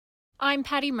I'm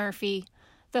Patty Murphy,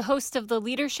 the host of the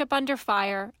Leadership Under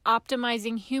Fire,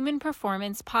 Optimizing Human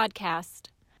Performance podcast.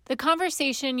 The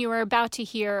conversation you are about to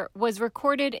hear was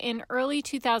recorded in early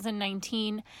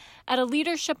 2019 at a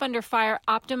Leadership Under Fire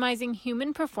Optimizing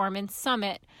Human Performance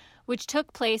Summit, which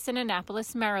took place in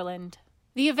Annapolis, Maryland.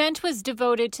 The event was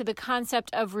devoted to the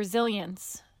concept of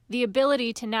resilience, the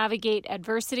ability to navigate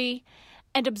adversity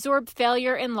and absorb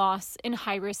failure and loss in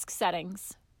high-risk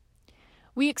settings.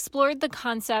 We explored the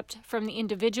concept from the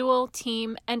individual,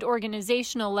 team, and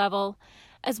organizational level,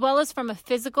 as well as from a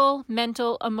physical,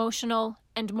 mental, emotional,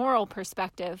 and moral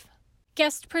perspective.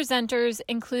 Guest presenters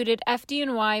included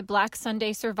FDNY Black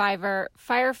Sunday survivor,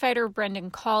 firefighter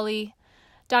Brendan Cawley,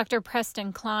 Dr.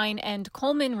 Preston Klein and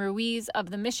Coleman Ruiz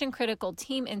of the Mission Critical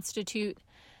Team Institute,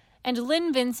 and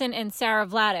Lynn Vincent and Sarah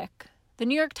Vladeck, the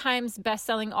New York Times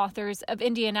bestselling authors of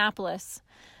Indianapolis,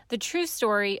 the true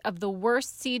story of the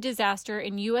worst sea disaster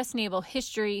in U.S. naval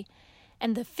history,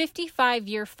 and the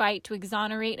 55-year fight to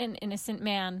exonerate an innocent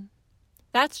man.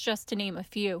 That's just to name a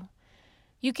few.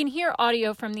 You can hear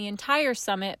audio from the entire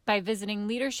summit by visiting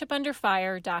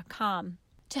leadershipunderfire.com.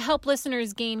 To help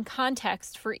listeners gain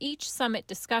context for each summit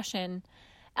discussion,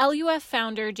 LUF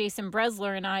founder Jason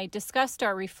Bresler and I discussed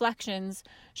our reflections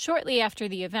shortly after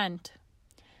the event.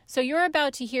 So you're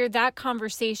about to hear that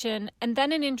conversation and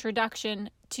then an introduction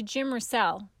to Jim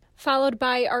Russell, followed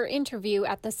by our interview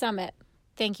at the summit.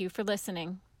 Thank you for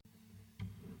listening.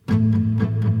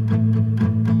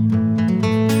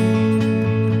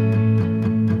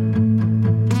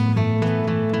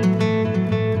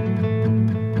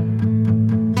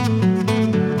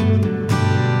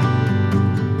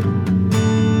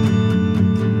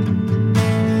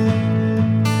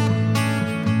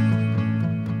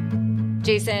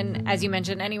 Jason, as you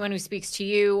mentioned, anyone who speaks to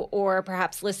you or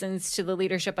perhaps listens to the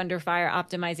Leadership Under Fire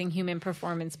Optimizing Human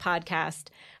Performance podcast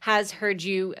has heard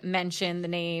you mention the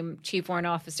name Chief Warrant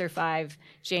Officer 5,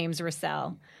 James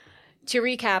Russell. To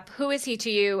recap, who is he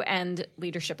to you and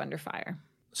Leadership Under Fire?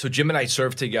 So Jim and I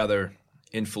served together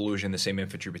in Fallujah in the same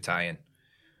infantry battalion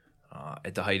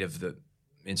at the height of the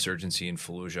insurgency in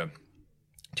Fallujah,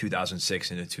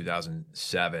 2006 into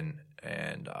 2007,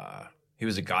 and he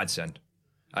was a godsend.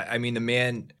 I mean, the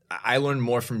man, I learned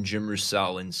more from Jim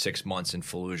Russell in 6 months in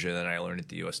Fallujah than I learned at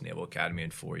the U.S. Naval Academy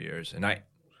in 4 years. And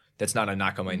that's not a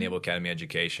knock on my Naval Academy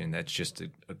education. That's just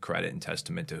a credit and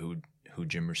testament to who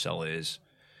Jim Russell is.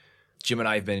 Jim and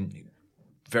I have been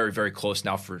very, very close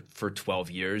now for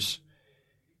 12 years.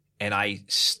 And I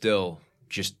still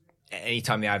just,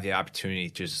 anytime I have the opportunity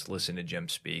to just listen to Jim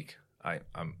speak,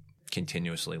 I'm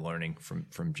continuously learning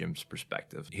from Jim's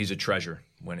perspective. He's a treasure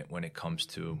when it comes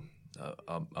to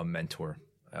a mentor.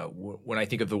 When I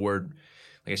think of the word,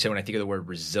 like I said, when I think of the word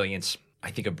resilience,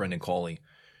 I think of Brendan Cawley.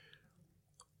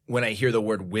 When I hear the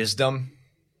word wisdom,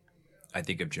 I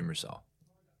think of Jim Russell.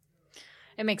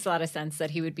 It makes a lot of sense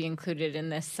that he would be included in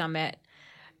this summit.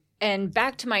 And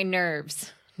back to my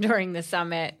nerves during the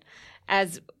summit,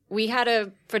 as we had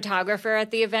a photographer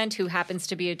at the event who happens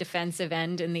to be a defensive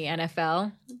end in the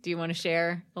NFL. Do you want to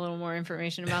share a little more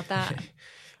information about that?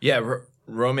 Yeah,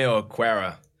 Romeo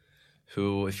Okwara,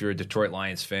 who, if you're a Detroit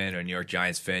Lions fan or a New York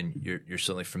Giants fan, you're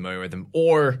certainly familiar with him.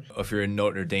 Or if you're a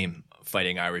Notre Dame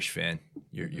Fighting Irish fan,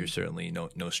 you're certainly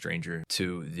no stranger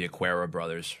to the Okwara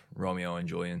brothers, Romeo and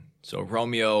Julian. So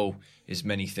Romeo is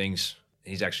many things.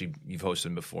 You've hosted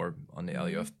him before on the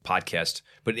LUF podcast.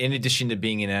 But in addition to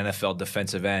being an NFL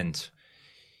defensive end,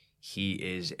 he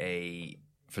is a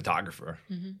photographer.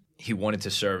 Mm-hmm. He wanted to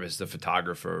serve as the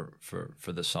photographer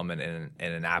for the summit in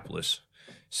Annapolis.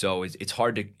 So it's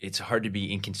hard to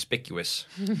be inconspicuous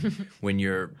when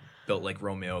you're built like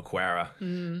Romeo Okwara.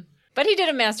 Mm. But he did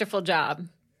a masterful job,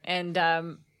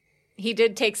 and he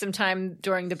did take some time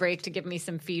during the break to give me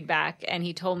some feedback, and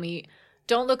he told me,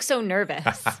 "Don't look so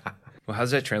nervous." Well,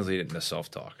 how's that translated into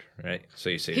self-talk, right? So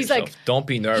you say to He's yourself, like, "Don't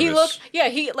be nervous."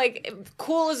 He like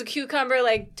cool as a cucumber,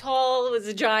 like tall as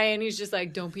a giant. He's just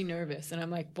like, "Don't be nervous," and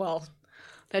I'm like, "Well,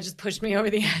 that just pushed me over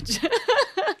the edge."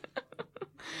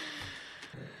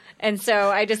 And so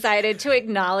I decided to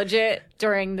acknowledge it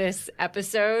during this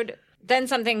episode. Then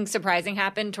something surprising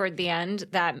happened toward the end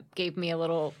that gave me a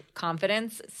little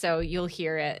confidence. So you'll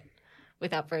hear it.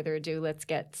 Without further ado, let's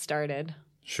get started.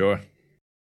 Sure.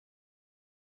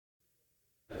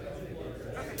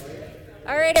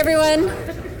 All right, everyone.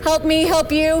 Help me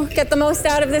help you get the most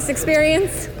out of this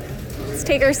experience. Let's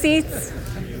take our seats.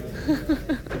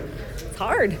 It's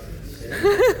hard.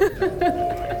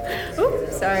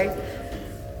 Oops, sorry.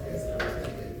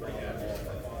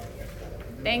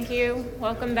 Thank you.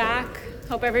 Welcome back.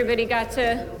 Hope everybody got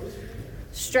to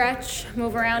stretch,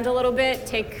 move around a little bit,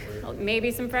 take maybe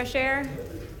some fresh air.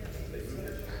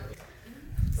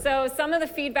 So some of the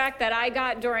feedback that I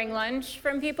got during lunch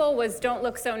from people was, don't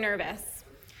look so nervous.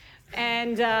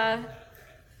 And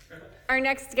our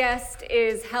next guest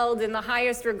is held in the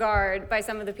highest regard by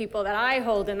some of the people that I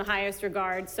hold in the highest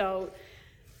regard. So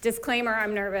disclaimer,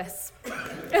 I'm nervous.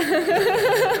 But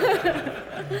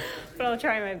I'll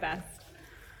try my best.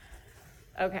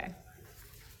 Okay,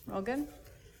 all good?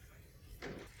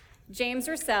 James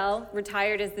Russell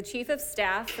retired as the Chief of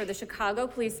Staff for the Chicago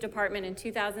Police Department in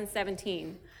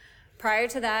 2017. Prior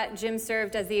to that, Jim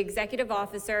served as the Executive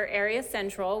Officer, Area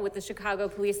Central with the Chicago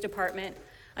Police Department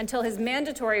until his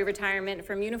mandatory retirement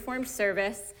from uniformed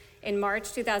service in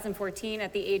March 2014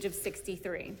 at the age of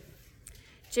 63.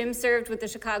 Jim served with the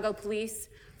Chicago Police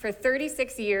for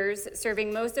 36 years,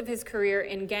 serving most of his career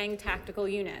in gang tactical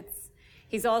units.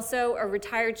 He's also a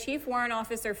retired Chief Warrant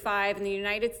Officer 5 in the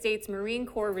United States Marine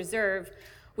Corps Reserve,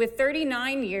 with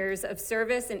 39 years of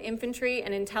service in infantry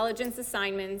and intelligence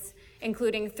assignments,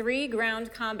 including 3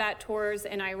 ground combat tours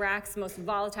in Iraq's most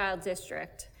volatile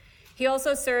district. He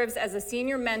also serves as a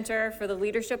senior mentor for the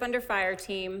Leadership Under Fire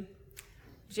team.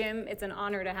 Jim, it's an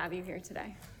honor to have you here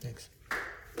today. Thanks.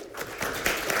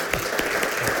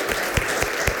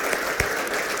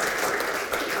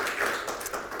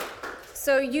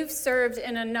 So you've served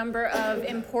in a number of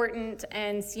important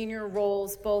and senior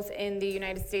roles, both in the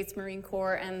United States Marine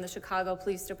Corps and the Chicago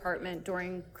Police Department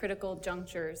during critical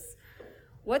junctures.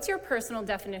 What's your personal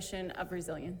definition of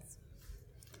resilience?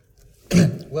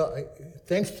 Well,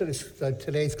 thanks to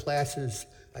today's classes,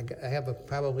 I have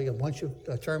probably a bunch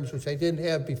of terms which I didn't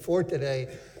have before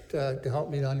today to help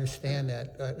me to understand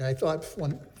that. And I thought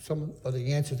some of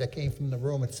the answers that came from the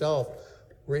room itself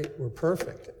were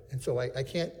perfect. And so I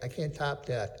can't top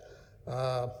that.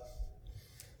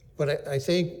 But I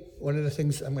think one of the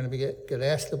things I'm going to get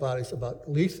asked about is about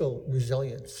lethal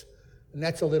resilience. And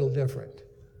that's a little different.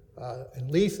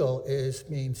 And lethal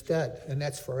means dead, and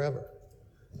that's forever.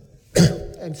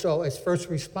 And so as first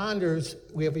responders,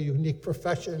 we have a unique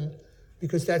profession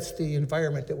because that's the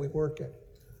environment that we work in.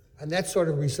 And that sort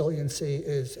of resiliency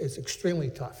is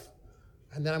extremely tough.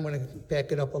 And then I'm going to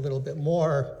back it up a little bit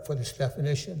more for this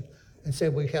definition and say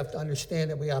we have to understand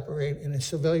that we operate in a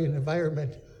civilian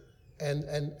environment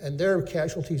and there are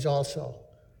casualties also.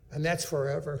 And that's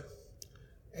forever.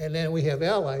 And then we have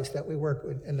allies that we work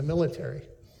with in the military,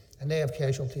 and they have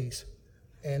casualties.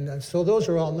 And so those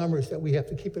are all numbers that we have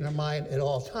to keep in our mind at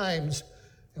all times.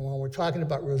 And when we're talking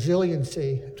about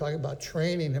resiliency, talking about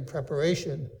training and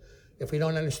preparation, if we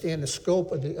don't understand the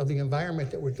scope of the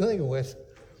environment that we're dealing with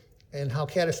and how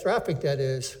catastrophic that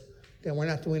is, then we're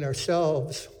not doing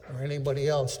ourselves or anybody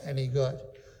else any good.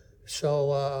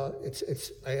 So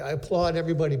I applaud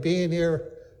everybody being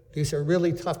here. These are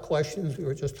really tough questions. We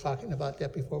were just talking about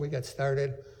that before we got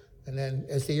started. And then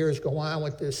as the years go on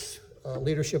with this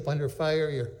Leadership Under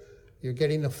Fire, you're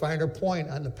getting the finer point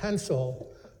on the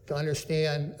pencil to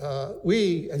understand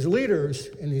we as leaders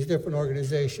in these different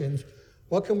organizations,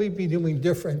 what can we be doing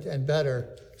different and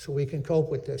better so we can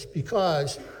cope with this?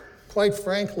 Because quite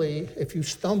frankly, if you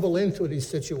stumble into these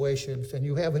situations and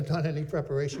you haven't done any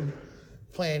preparation,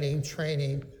 planning,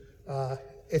 training,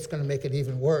 it's going to make it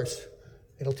even worse.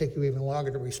 It'll take you even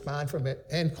longer to respond from it.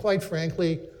 And quite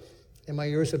frankly, in my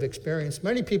years of experience,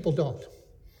 many people don't.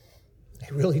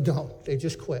 They really don't. They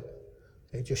just quit.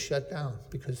 They just shut down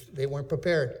because they weren't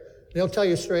prepared. They'll tell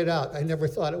you straight out, I never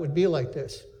thought it would be like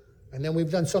this. And then we've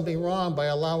done something wrong by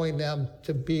allowing them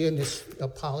to be in this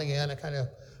Pollyanna kind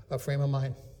of frame of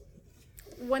mind.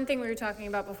 One thing we were talking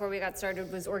about before we got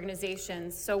started was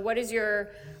organizations. So what is your,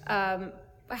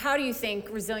 how do you think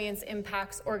resilience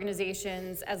impacts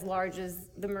organizations as large as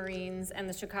the Marines and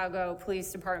the Chicago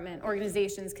Police Department,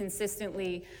 organizations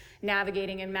consistently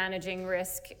navigating and managing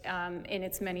risk in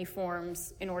its many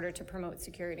forms in order to promote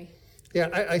security?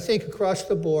 Yeah, I think across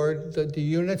the board, the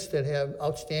units that have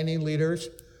outstanding leaders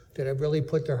that have really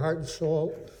put their heart and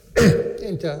soul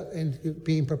into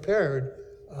being prepared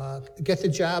get the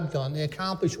job done. They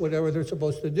accomplish whatever they're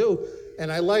supposed to do.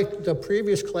 And I liked the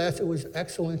previous class. It was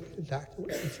excellent. Dr.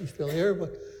 She's still here,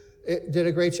 but it did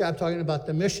a great job talking about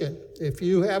the mission. If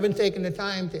you haven't taken the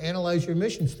time to analyze your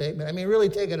mission statement, I mean, really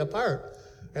take it apart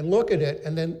and look at it,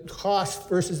 and then cost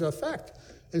versus effect,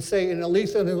 and say in a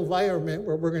lethal environment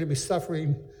where we're going to be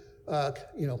suffering,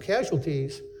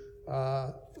 casualties,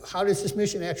 how does this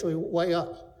mission actually weigh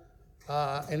up?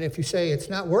 And if you say it's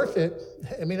not worth it,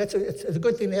 I mean, it's a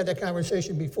good thing to have that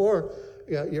conversation before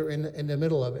you're in the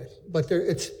middle of it. But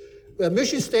the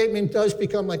mission statement does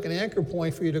become like an anchor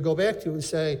point for you to go back to and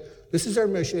say, this is our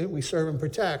mission, we serve and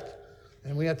protect,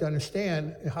 and we have to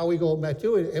understand how we go about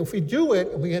doing it. And if we do it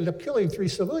and we end up killing 3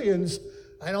 civilians,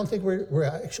 I don't think we're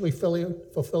actually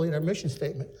fulfilling our mission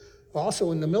statement.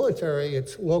 Also in the military,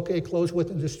 it's locate, close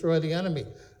with, and destroy the enemy.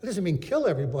 It doesn't mean kill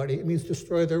everybody. It means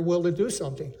destroy their will to do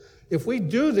something. If we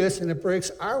do this and it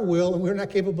breaks our will and we're not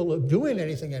capable of doing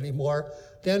anything anymore,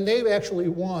 then they've actually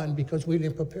won because we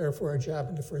didn't prepare for our job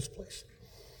in the first place.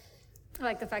 I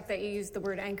like the fact that you used the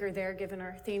word anchor there, given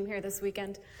our theme here this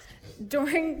weekend.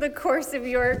 During the course of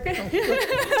your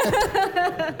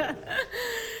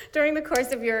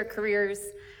careers,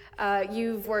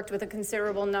 you've worked with a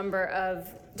considerable number of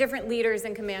different leaders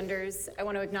and commanders. I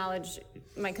want to acknowledge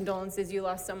my condolences. You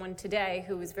lost someone today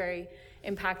who was very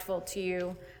impactful to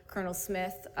you, Colonel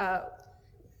Smith.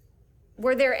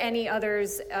 Were there any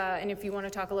others, and if you want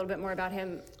to talk a little bit more about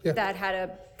him, that had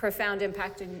a profound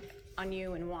impact on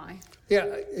you, and why? Yeah,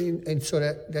 and so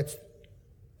there's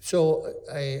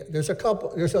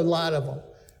a lot of them.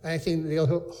 I think the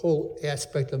whole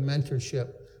aspect of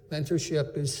mentorship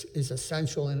is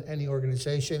essential in any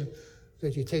organization,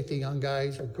 that you take the young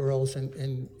guys or girls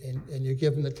and you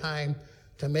give them the time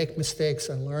to make mistakes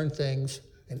and learn things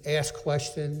and ask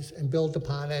questions and build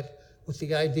upon it with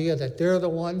the idea that they're the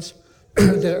ones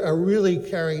that are really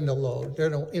carrying the load.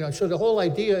 So the whole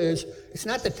idea is it's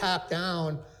not the top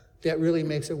down that really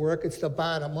makes it work, it's the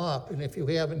bottom up. And if you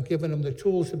haven't given them the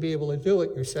tools to be able to do it,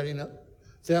 you're setting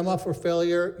them up for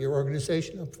failure, your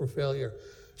organization up for failure.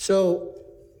 So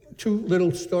 2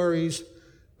 little stories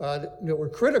that were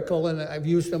critical, and I've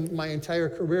used them my entire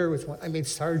career, was when I made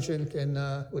sergeant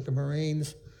with the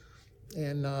Marines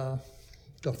in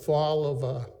the fall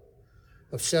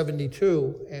of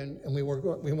 72, and we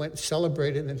went and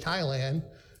celebrated in Thailand,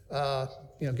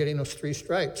 getting those 3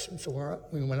 stripes. And so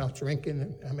we went out drinking,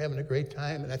 and I'm having a great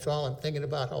time, and that's all I'm thinking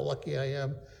about, how lucky I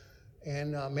am.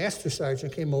 And Master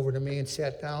Sergeant came over to me and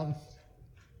sat down,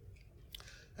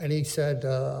 and he said,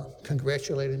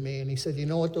 congratulated me, and he said, you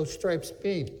know what those stripes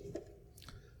mean?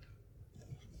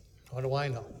 How do I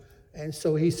know? And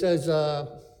so he says,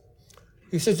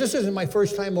 this isn't my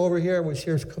first time over here. I was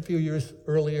here a few years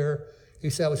earlier. He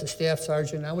said I was a staff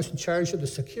sergeant. I was in charge of the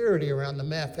security around the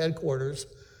MAF headquarters.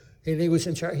 And he was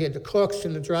in charge. He had the cooks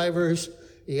and the drivers.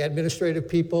 He had administrative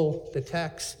people, the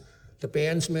techs, the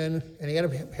bandsmen, and he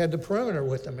had the perimeter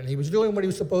with him. And he was doing what he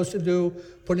was supposed to do,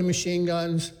 putting machine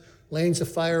guns, lanes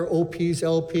of fire, OPs,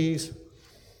 LPs.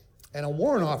 And a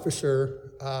warrant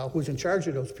officer who was in charge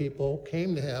of those people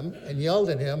came to him and yelled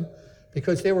at him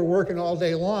because they were working all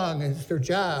day long as their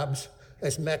jobs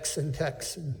as mechs and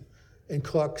techs and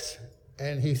cooks.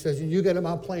 And he says, you get them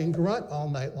out playing grunt all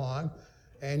night long,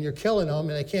 and you're killing them,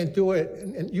 and they can't do it,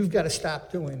 and you've got to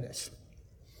stop doing this.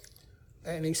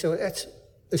 And he said,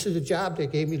 this is a job they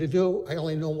gave me to do. I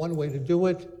only know one way to do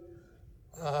it.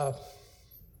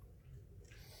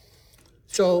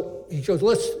 So he goes,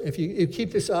 listen, if you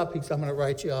keep this up, I'm going to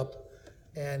write you up,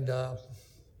 and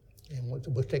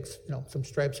we'll take some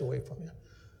stripes away from you.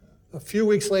 A few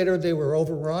weeks later, they were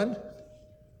overrun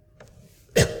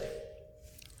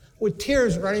with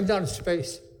tears running down his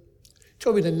face. He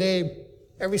told me to name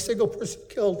every single person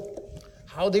killed,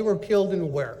 how they were killed,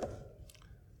 and where.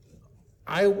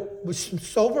 I was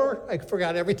sober. I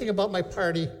forgot everything about my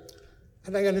party,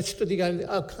 and I understood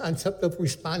the concept of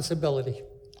responsibility.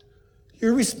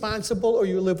 You're responsible or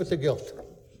you live with the guilt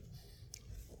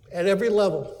at every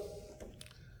level.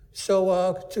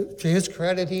 So to his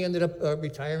credit, he ended up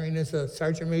retiring as a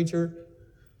sergeant major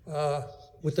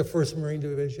with the 1st Marine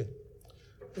Division.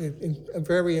 A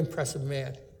very impressive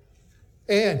man.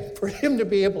 And for him to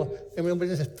be able,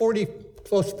 this is 40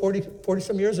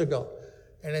 some years ago,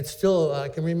 and it's still, I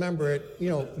can remember it,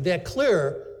 that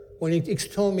clear when he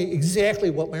told me exactly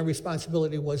what my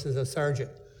responsibility was as a sergeant.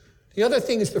 The other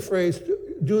thing is the phrase,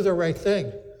 do the right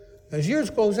thing. As years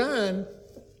goes on,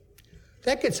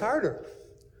 that gets harder.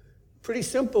 Pretty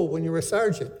simple when you're a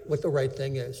sergeant, what the right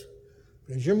thing is.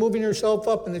 But as you're moving yourself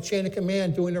up in the chain of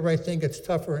command, doing the right thing gets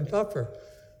tougher and tougher.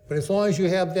 But as long as you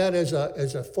have that as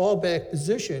a fallback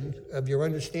position of your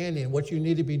understanding, what you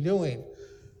need to be doing,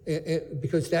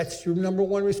 because that's your number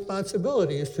one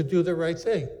responsibility, is to do the right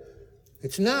thing.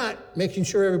 It's not making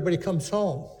sure everybody comes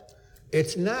home.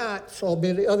 It's not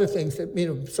solving the other things that,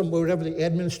 whatever the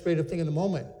administrative thing in the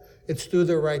moment. It's do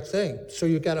the right thing. So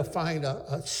you've got to find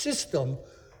a system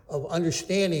of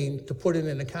understanding to put it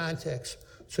in the context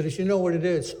so that you know what it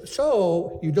is.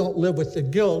 So you don't live with the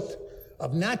guilt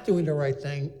of not doing the right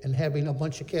thing and having a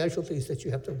bunch of casualties that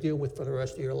you have to deal with for the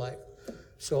rest of your life.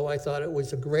 So I thought it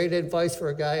was a great advice for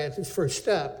a guy at his first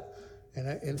step,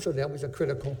 and so that was a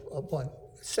critical one.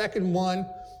 Second one,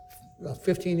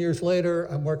 15 years later,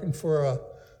 I'm working for a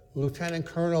lieutenant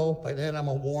colonel. By then, I'm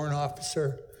a warrant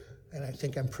officer, and I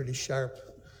think I'm pretty sharp.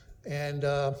 And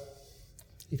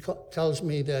He tells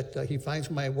me that he finds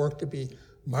my work to be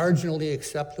marginally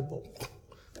acceptable.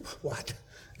 What?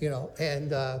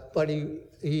 But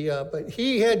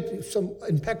he had some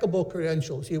impeccable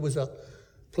credentials. He was a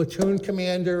platoon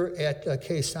commander at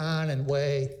Khe Sanh and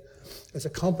Hue. As a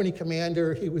company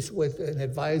commander, he was with an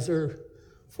advisor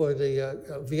for the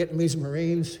Vietnamese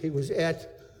Marines. He was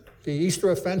at the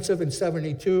Easter Offensive in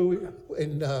 '72,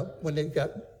 when they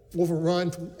got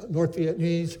overrun from North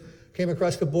Vietnamese, came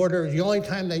across the border. The only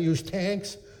time they used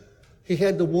tanks. He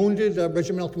had the wounded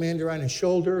regimental commander on his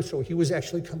shoulder, so he was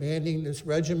actually commanding this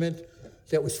regiment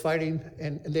that was fighting,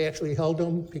 and they actually held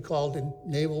him. He called in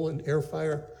naval and air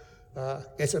fire.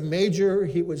 As a major,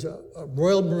 he was a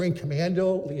Royal Marine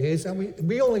Commando liaison.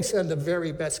 We only send the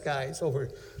very best guys over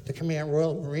to command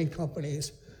Royal Marine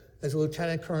companies. As a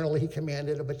lieutenant colonel, he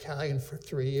commanded a battalion for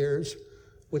 3 years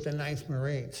with the 9th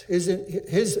Marines.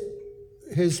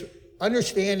 His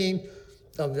understanding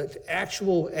of the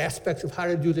actual aspects of how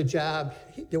to do the job,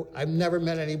 I've never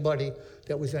met anybody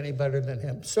that was any better than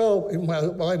him. So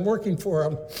while I'm working for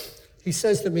him, he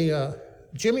says to me,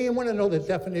 Jimmy, you want to know the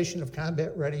definition of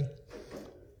combat ready?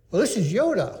 Well, this is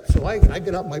Yoda. So I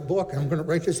get out my book, and I'm going to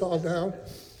write this all down.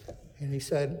 And he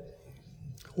said,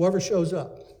 whoever shows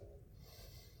up.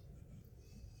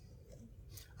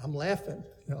 I'm laughing.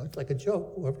 It's like a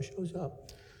joke, whoever shows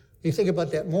up. You think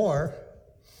about that more,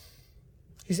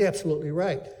 he's absolutely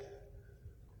right.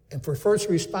 And for first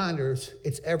responders,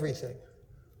 it's everything.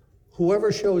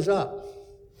 Whoever shows up,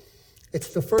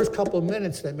 it's the first couple of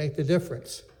minutes that make the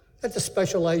difference. Not the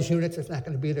specialized units that's not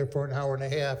going to be there for an hour and a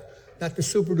half, not the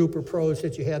super duper pros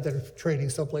that you have that are training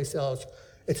someplace else.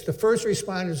 It's the first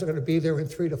responders that are going to be there in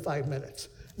 3 to 5 minutes.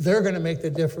 They're going to make the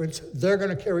difference. They're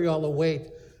going to carry all the weight.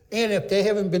 And if they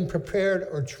haven't been prepared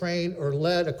or trained or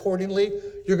led accordingly,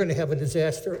 you're going to have a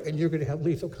disaster, and you're going to have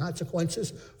lethal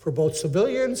consequences for both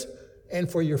civilians and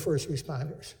for your first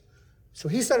responders. So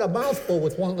he said a mouthful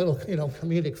with one little,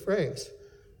 comedic phrase.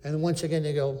 And once again,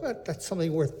 you go, well, that's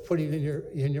something worth putting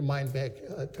in your mind back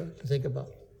to think about.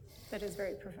 That is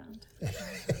very profound.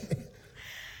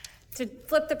 To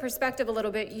flip the perspective a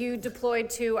little bit, you deployed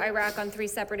to Iraq on 3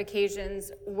 separate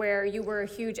occasions where you were a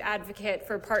huge advocate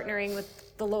for partnering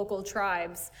with the local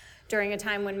tribes during a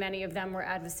time when many of them were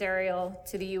adversarial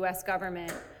to the U.S.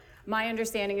 government. My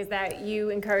understanding is that you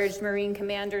encouraged Marine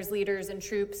commanders, leaders, and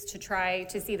troops to try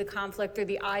to see the conflict through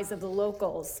the eyes of the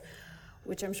locals,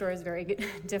 which I'm sure is very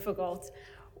difficult.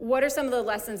 What are some of the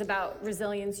lessons about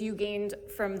resilience you gained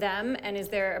from them, and is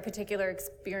there a particular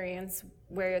experience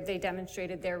where they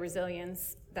demonstrated their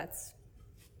resilience that's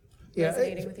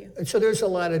resonating with you? So there's a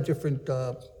lot of different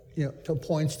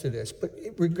points to this, but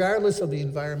regardless of the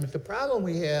environment, the problem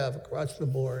we have across the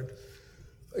board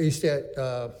is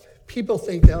that people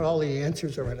think that all the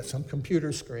answers are on some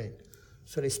computer screen.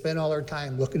 So they spend all their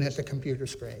time looking at the computer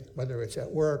screen, whether it's at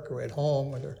work or at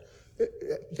home,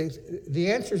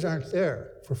 the answers aren't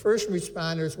there. For first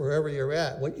responders, wherever you're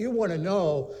at, what you want to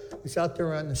know is out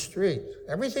there on the street.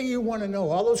 Everything you want to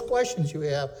know, all those questions you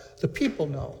have, the people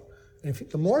know. And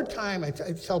the more time, I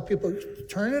tell people,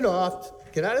 turn it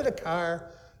off, get out of the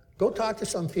car, go talk to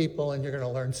some people, and you're going to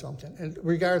learn something, and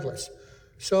regardless.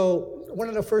 So one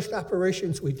of the first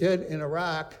operations we did in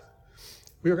Iraq,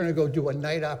 we were going to go do a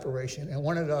night operation, and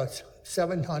one of the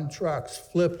 7-ton trucks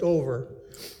flipped over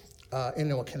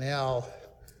into a canal,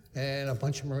 and a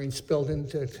bunch of Marines spilled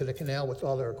into the canal with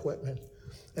all their equipment.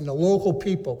 And the local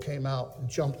people came out and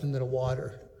jumped into the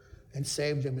water and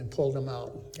saved them and pulled them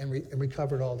out and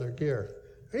recovered all their gear.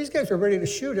 And these guys were ready to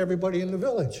shoot everybody in the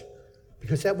village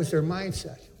because that was their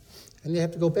mindset. And they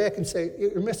have to go back and say,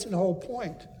 you're missing the whole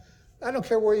point. I don't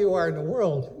care where you are in the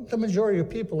world, the majority of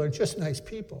people are just nice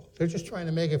people. They're just trying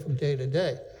to make it from day to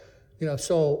day.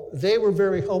 So they were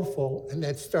very hopeful, and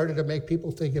that started to make people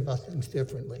think about things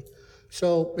differently.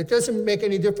 So it doesn't make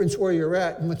any difference where you're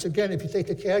at. And once again, if you take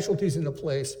the casualties into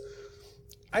place,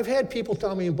 I've had people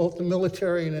tell me in both the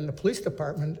military and in the police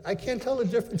department, I can't tell the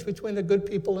difference between the good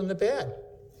people and the bad.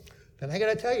 And I got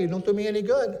to tell you, don't do me any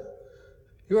good.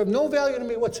 You have no value to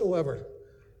me whatsoever.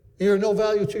 You're no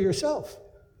value to yourself.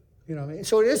 You know what I mean?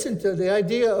 So it isn't the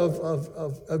idea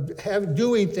of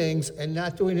doing things and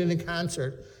not doing it in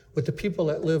concert with the people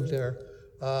that live there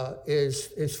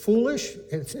is foolish,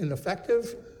 it's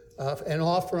ineffective, and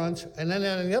all fronts. And then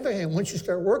on the other hand, once you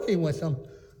start working with them,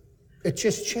 it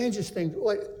just changes things.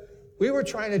 We were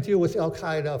trying to deal with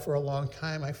Al-Qaeda for a long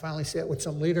time. I finally sat with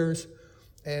some leaders,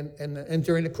 and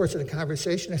during the course of the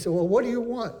conversation, I said, well, what do you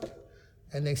want?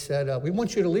 And they said, we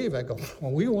want you to leave. I go,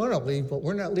 well, we want to leave, but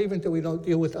we're not leaving until we don't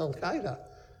deal with Al-Qaeda.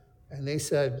 And they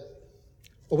said,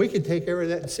 well, we can take care of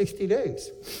that in 60 days.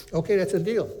 Okay, that's a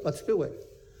deal. Let's do it.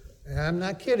 And I'm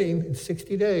not kidding, in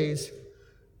 60 days,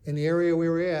 in the area we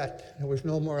were at, there was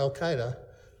no more Al-Qaeda,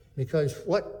 because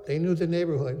they knew the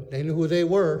neighborhood, they knew who they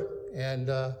were, and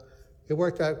it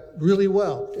worked out really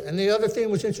well. And the other thing that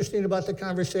was interesting about the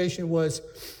conversation was,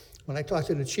 when I talked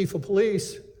to the chief of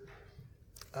police,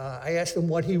 I asked him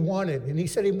what he wanted, and he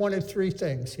said he wanted 3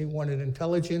 things. He wanted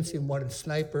intelligence, he wanted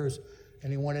snipers,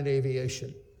 and he wanted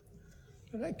aviation.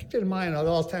 And I keep in mind at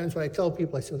all times when I tell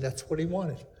people, I said, that's what he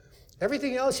wanted.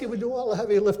 Everything else, he would do all the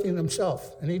heavy lifting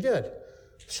himself, and he did.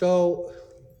 So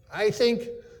I think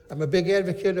I'm a big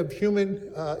advocate of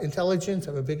human intelligence.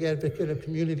 I'm a big advocate of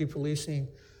community policing.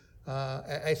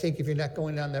 I think if you're not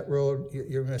going down that road,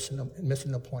 you're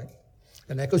missing the point.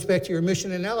 And that goes back to your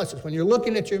mission analysis. When you're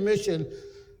looking at your mission,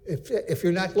 if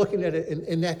you're not looking at it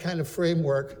in that kind of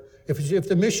framework, if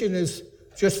the mission is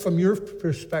just from your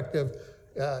perspective,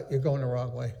 you're going the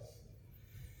wrong way.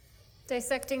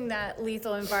 Dissecting that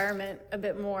lethal environment a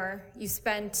bit more, you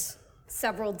spent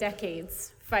several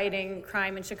decades fighting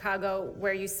crime in Chicago,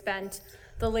 where you spent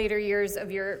the later years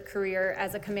of your career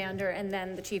as a commander and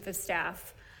then the chief of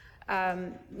staff.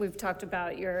 We've talked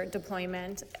about your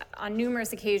deployment. On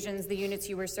numerous occasions, the units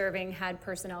you were serving had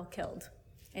personnel killed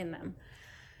in them.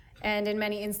 And in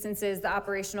many instances, the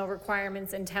operational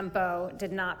requirements and tempo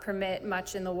did not permit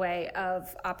much in the way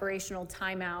of operational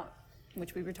timeout,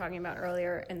 which we were talking about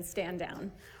earlier, and stand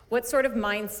down. What sort of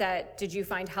mindset did you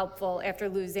find helpful after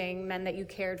losing men that you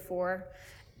cared for,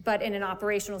 but in an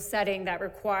operational setting that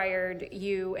required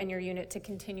you and your unit to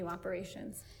continue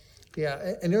operations?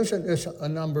 Yeah, and there's a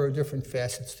number of different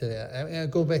facets to that. I mean, I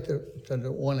go back to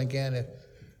the one again.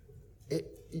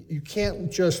 You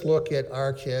can't just look at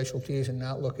our casualties and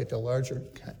not look at the larger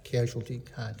casualty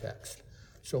context.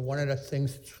 So one of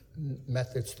the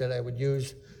methods that I would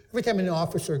use, every time an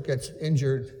officer gets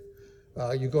injured,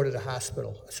 you go to the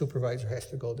hospital. A supervisor has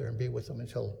to go there and be with them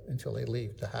until they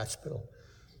leave the hospital.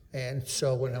 And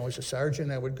so when I was a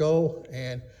sergeant, I would go,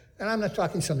 and I'm not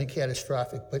talking something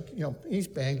catastrophic, but he's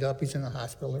banged up, he's in the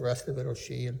hospital, the rest of it, or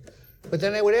she. But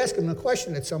then I would ask him a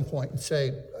question at some point and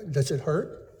say, does it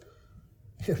hurt?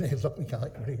 And they look at me kind of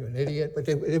like, what are you, an idiot? But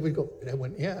they would go, and I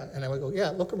went, yeah. And I would go,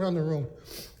 yeah, look around the room.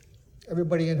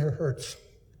 Everybody in here hurts.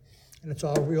 And it's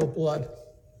all real blood.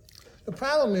 The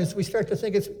problem is we start to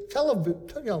think it's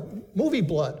movie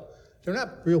blood. They're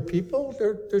not real people.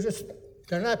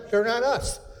 They're not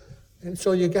us. And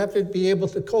so you have to be able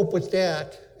to cope with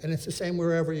that. And it's the same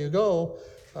wherever you go.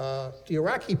 The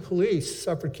Iraqi police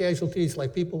suffered casualties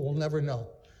like people will never know.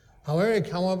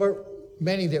 However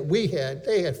many that we had,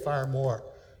 they had far more.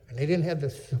 And they didn't have the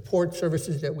support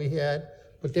services that we had,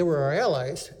 but they were our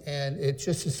allies. And it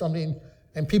just is something,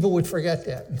 and people would forget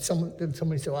that. And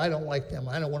somebody said, well, I don't like them.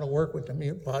 I don't want to work with them.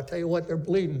 Well, I'll tell you what, they're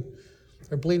bleeding.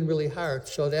 They're bleeding really hard.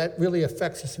 So that really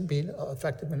affects us in being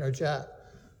effective in our job.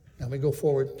 Now we go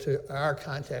forward to our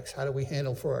context. How do we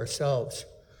handle for ourselves?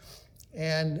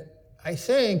 And I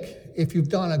think if you've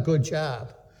done a good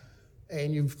job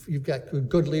and you've got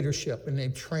good leadership and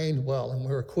they've trained well and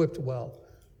we're equipped well,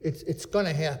 it's going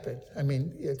to happen. I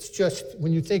mean, it's just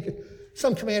when you think,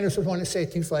 some commanders would want to say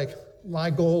things like, my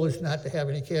goal is not to have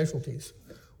any casualties.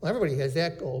 Well, everybody has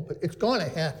that goal, but it's going to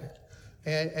happen.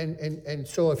 And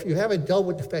so if you haven't dealt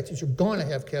with the fact that you're going to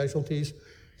have casualties,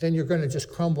 then you're going to just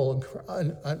crumble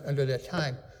under that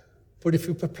time. But if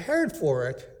you're prepared for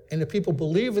it, and the people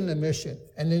believe in the mission,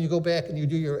 and then you go back and you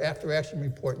do your after-action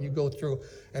report, and you go through,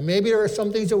 and maybe there are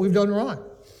some things that we've done wrong,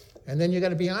 and then you got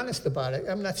to be honest about it.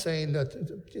 I'm not saying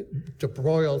to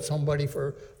broil somebody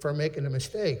for making a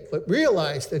mistake, but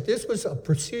realize that this was a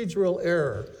procedural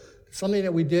error, something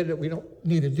that we did that we don't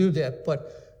need to do that.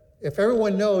 But if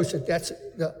everyone knows that that's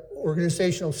the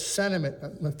organizational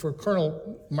sentiment for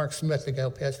Colonel Mark Smith, the guy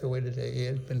who passed away today, he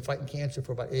had been fighting cancer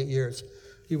for about 8 years.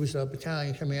 He was a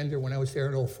battalion commander when I was there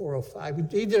in 04,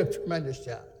 05. He did a tremendous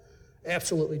job,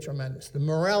 absolutely tremendous. The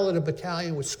morale of the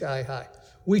battalion was sky high.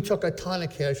 We took a ton of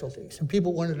casualties, and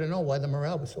people wanted to know why the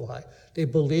morale was so high. They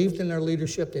believed in their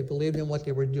leadership. They believed in what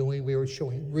they were doing. We were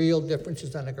showing real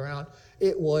differences on the ground.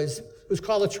 It was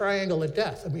called a triangle of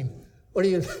death. I mean,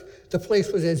 the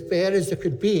place was as bad as it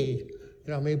could be,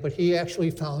 but he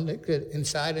actually found it good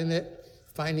inside in it,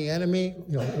 find the enemy,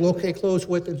 locate, close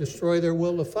with, and destroy their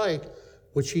will to fight,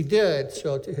 which he did.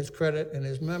 So to his credit and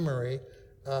his memory,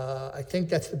 I think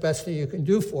that's the best thing you can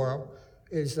do for him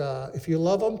is if you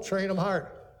love them, train them hard.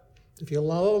 If you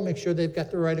love them, make sure they've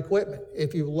got the right equipment.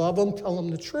 If you love them, tell them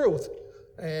the truth,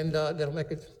 and that'll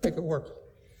make it work.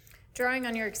 Drawing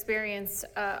on your experience,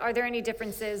 are there any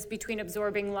differences between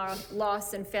absorbing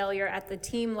loss and failure at the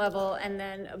team level and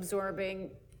then absorbing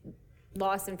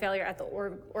loss and failure at the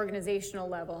organizational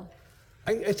level?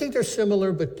 I think they're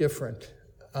similar but different.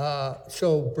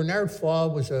 So Bernard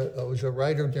Fall was a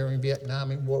writer during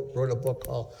Vietnam. He wrote a book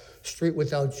called Street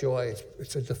Without Joy.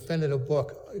 It's a definitive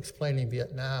book explaining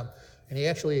Vietnam. And he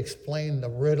actually explained the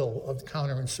riddle of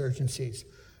counterinsurgencies.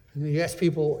 And he asked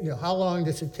people, how long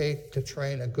does it take to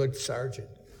train a good sergeant?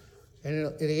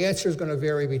 And the answer is going to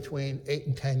vary between 8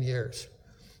 and 10 years.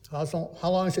 How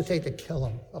long does it take to kill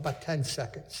him? About 10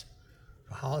 seconds.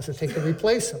 How long does it take to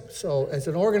replace him? So as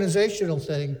an organizational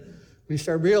thing, we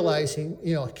start realizing,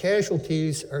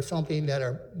 casualties are something that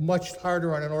are much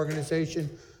harder on an organization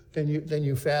than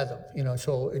you fathom.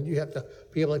 So and you have to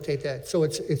be able to take that. So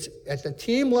it's at the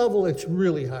team level, it's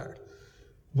really hard.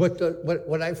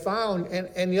 What I found,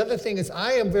 and the other thing is,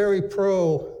 I am very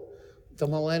pro the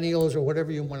millennials or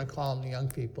whatever you want to call them, the young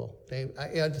people.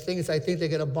 The thing is, I think they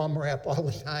get a bum rap all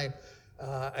the time.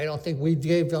 I don't think we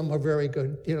gave them a very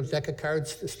good, deck of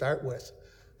cards to start with.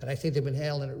 And I think they've been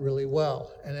handling it really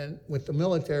well. And then with the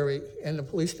military and the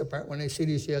police department, when they see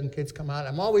these young kids come out,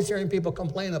 I'm always hearing people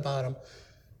complain about them.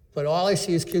 But all I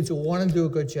see is kids who want to do a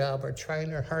good job, are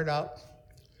trying their heart out.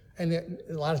 And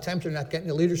a lot of times they're not getting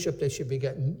the leadership they should be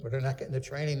getting, or they're not getting the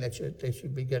training that they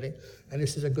should be getting. And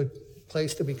this is a good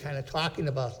place to be kind of talking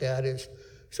about that is,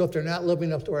 so if they're not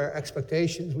living up to our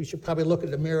expectations, we should probably look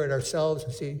in the mirror at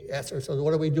ourselves and ask ourselves,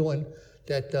 what are we doing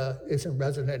that isn't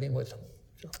resonating with them?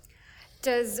 So.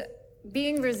 Does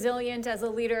being resilient as a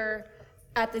leader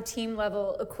at the team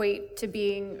level equate to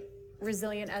being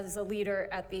resilient as a leader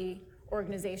at the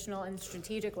organizational and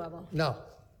strategic level? No.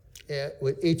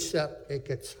 With each step, it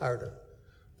gets harder,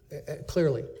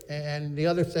 clearly. And the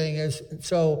other thing is,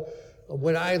 so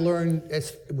what I learned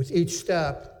with each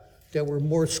step, there were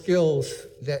more skills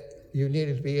that you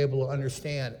needed to be able to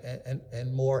understand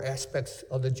and more aspects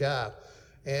of the job.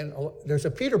 And there's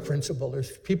a Peter principle.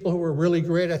 There's people who are really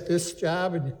great at this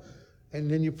job, and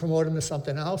then you promote them to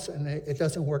something else, and it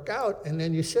doesn't work out. And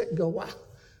then you sit and go, wow,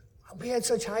 we had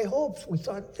such high hopes. We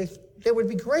thought they would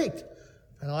be great.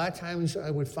 And a lot of times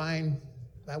I would find,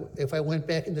 if I went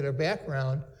back into their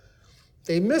background,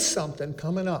 they missed something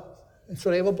coming up. And so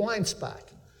they have a blind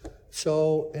spot.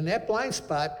 So, and that blind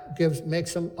spot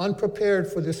makes them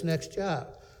unprepared for this next job.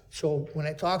 So when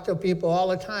I talk to people all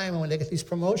the time, and when they get these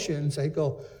promotions, I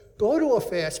go to a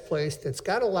fast place that's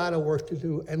got a lot of work to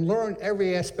do and learn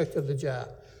every aspect of the job.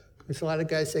 Because a lot of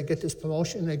guys, they get this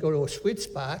promotion, they go to a sweet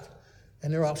spot,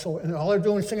 and all they're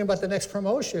doing is thinking about the next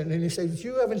promotion. And you say,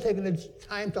 you haven't taken the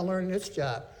time to learn this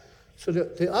job. So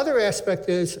the other aspect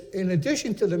is, in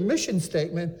addition to the mission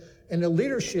statement and the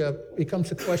leadership,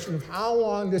 becomes a question of how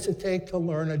long does it take to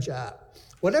learn a job,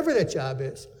 whatever that job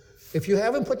is. If you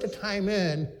haven't put the time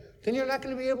in, then you're not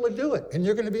going to be able to do it, and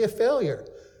you're going to be a failure.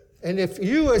 And if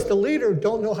you, as the leader,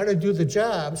 don't know how to do the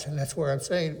jobs, and that's where I'm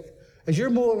saying, as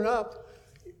you're moving up,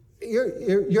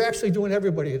 you're actually doing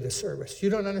everybody a disservice. You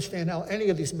don't understand how any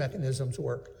of these mechanisms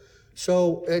work.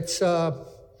 So it's if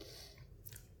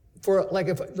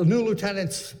the new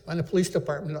lieutenants on the police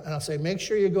department, and I'll say, make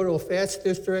sure you go to a fast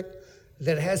district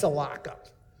that has a lockup,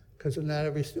 because not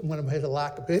every one of them has a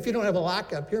lockup. But if you don't have a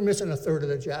lockup, you're missing a third of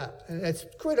the job, and that's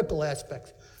critical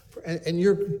aspects. And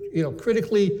you're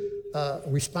critically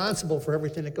responsible for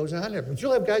everything that goes on there. But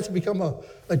you'll have guys who become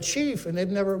a chief, and they've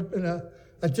never been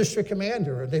a district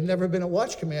commander, or they've never been a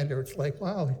watch commander. It's like,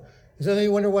 wow, does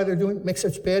anyone wonder why they make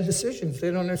such bad decisions?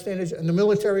 They don't understand it. And the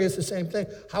military is the same thing.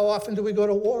 How often do we go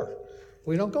to war?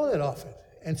 We don't go that often.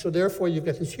 And so therefore, you've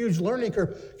got this huge learning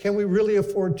curve. Can we really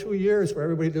afford 2 years where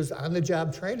everybody does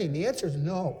on-the-job training? The answer is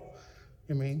no.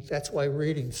 I mean, that's why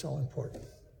reading's so important.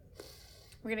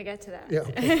 We're going to get to that. Yeah.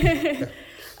 Okay.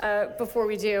 Before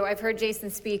we do, I've heard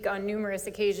Jason speak on numerous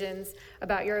occasions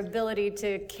about your ability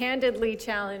to candidly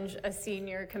challenge a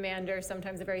senior commander,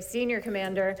 sometimes a very senior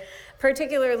commander,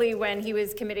 particularly when he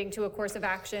was committing to a course of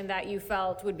action that you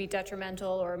felt would be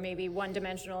detrimental or maybe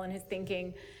one-dimensional in his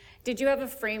thinking. Did you have a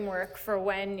framework for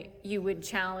when you would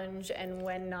challenge and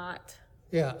when not?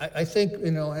 Yeah, I think,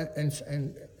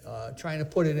 and trying to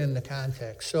put it in the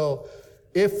context. So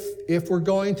if we're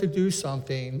going to do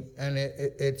something and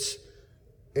it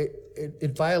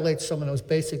violates some of those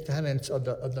basic tenets of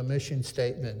the mission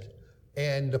statement,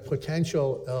 and the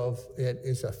potential of it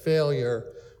is a failure,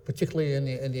 particularly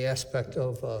in the aspect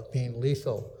of being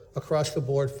lethal across the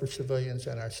board for civilians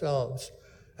and ourselves,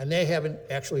 and they haven't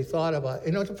actually thought about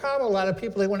it. The problem, a lot of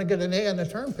people, they want to get an A on the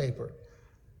term paper.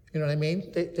 You know what I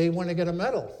mean? They want to get a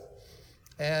medal.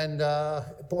 And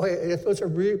boy, those are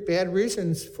bad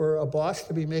reasons for a boss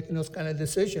to be making those kind of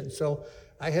decisions. So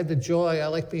I had the joy, I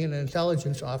like being an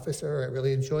intelligence officer, I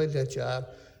really enjoyed that job,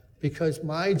 because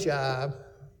my job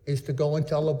is to go and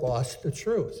tell the boss the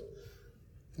truth.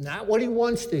 Not what he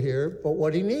wants to hear, but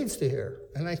what he needs to hear.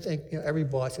 And I think every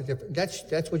boss is different.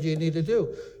 That's what you need to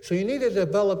do. So you need to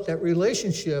develop that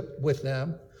relationship with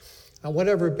them on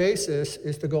whatever basis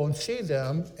is to go and see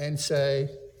them and say,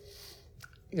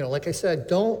 like I said,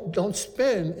 don't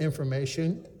spin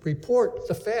information, report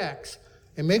the facts,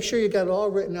 and make sure you got it all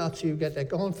written out so you get that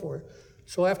going for it.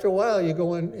 So after a while, you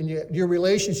go in and your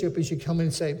relationship is you come in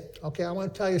and say, okay, I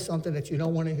want to tell you something that you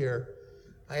don't want to hear.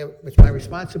 It's my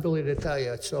responsibility to tell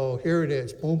you. So here it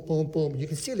is, boom, boom, boom. You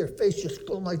can see their face just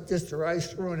going like this, their eyes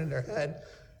screwing in their head.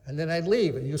 And then I'd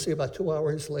leave, and you'll see about 2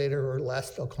 hours later or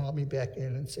less, they'll call me back in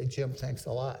and say, Jim, thanks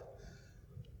a lot.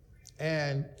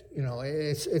 And,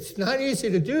 it's not easy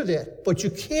to do that, but you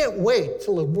can't wait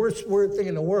till the worst thing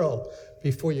in the world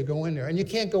before you go in there. And you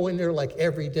can't go in there like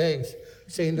every day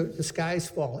saying the sky's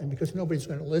falling because nobody's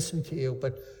going to listen to you.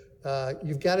 But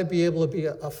you've got to be able to be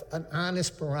an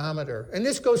honest barometer. And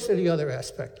this goes to the other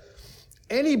aspect.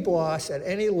 Any boss at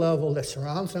any level that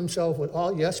surrounds themselves with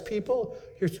all yes people,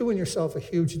 you're doing yourself a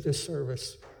huge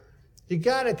disservice. You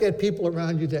got to get people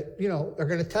around you that, are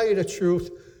going to tell you the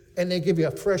truth, and they give you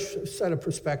a fresh set of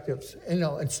perspectives.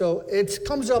 And so it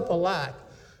comes up a lot.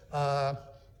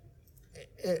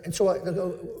 And so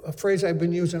a phrase I've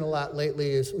been using a lot lately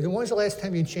is, when was the last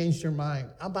time you changed your mind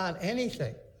about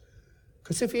anything?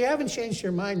 Because if you haven't changed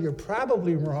your mind, you're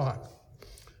probably wrong.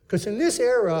 Because in this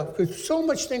era, there's so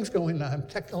much things going on,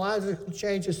 technological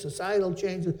changes, societal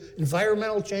changes,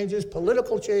 environmental changes,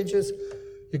 political changes,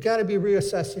 you got to be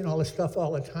reassessing all this stuff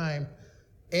all the time.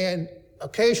 And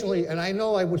occasionally, and I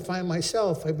know I would find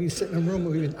myself, I'd be sitting in a room,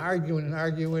 we'd be arguing,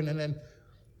 and then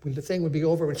when the thing would be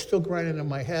over, it's still grinding in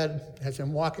my head. As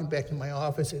I'm walking back to my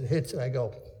office, it hits, and I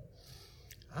go,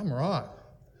 I'm wrong.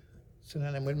 So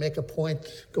then I would make a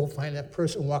point, go find that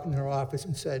person walking in their office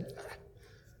and said,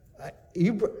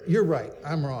 you're right,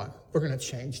 I'm wrong. We're going to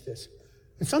change this.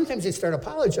 And sometimes they start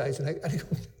apologizing. I go,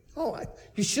 no,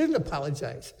 you shouldn't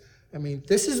apologize. I mean,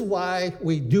 this is why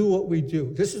we do what we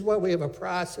do. This is why we have a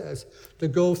process to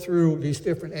go through these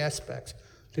different aspects,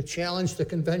 to challenge the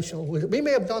conventional wisdom. We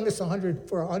may have done this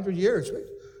for 100 years.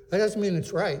 That doesn't mean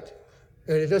it's right.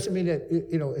 It doesn't mean that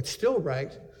it's still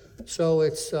right. So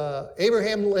it's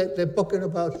Abraham, that book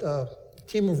about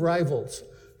Team of Rivals,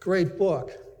 great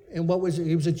book. And what was it?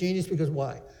 He was a genius because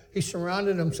why? He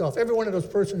surrounded himself. Every one of those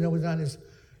persons that was on his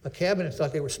cabinet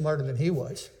thought they were smarter than he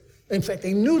was. In fact,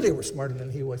 they knew they were smarter than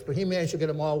he was, but he managed to get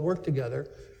them all work together,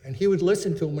 and he would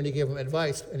listen to them when he gave them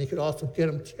advice, and he could also get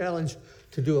them challenged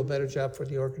to do a better job for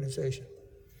the organization.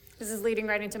 This is leading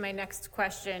right into my next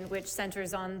question, which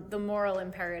centers on the moral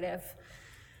imperative.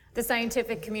 The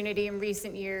scientific community in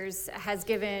recent years has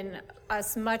given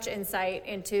us much insight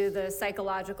into the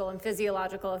psychological and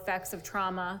physiological effects of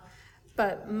trauma,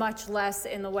 but much less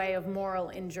in the way of moral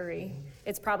injury.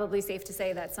 It's probably safe to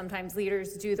say that sometimes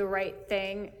leaders do the right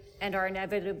thing and are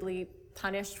inevitably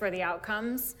punished for the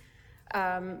outcomes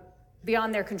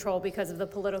beyond their control because of the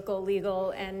political, legal,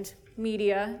 and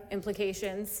media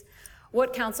implications.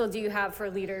 What counsel do you have for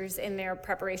leaders in their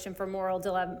preparation for moral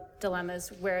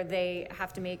dilemmas where they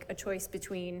have to make a choice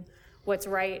between what's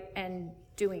right and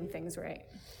doing things right?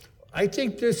 I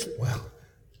think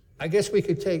I guess we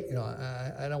could take,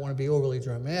 I don't want to be overly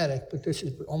dramatic, but this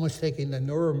is almost taking the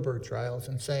Nuremberg trials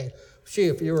and saying, gee,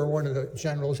 if you were one of the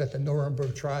generals at the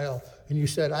Nuremberg trial and you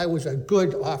said, I was a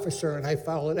good officer and I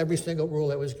followed every single rule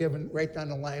that was given right down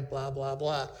the line, blah, blah,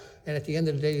 blah. And at the end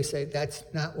of the day, you say, that's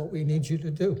not what we need you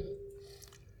to do.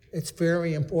 It's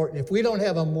very important. If we don't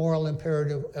have a moral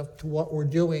imperative to what we're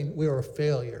doing, we are a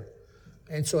failure.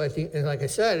 And so and like I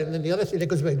said, and then the other thing that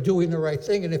goes by doing the right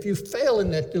thing. And if you fail in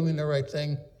that doing the right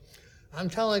thing, I'm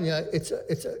telling you, it's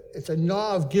a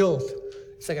gnaw of guilt.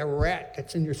 It's like a rat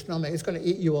that's in your stomach. It's going to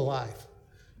eat you alive.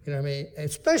 You know what I mean? And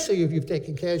especially if you've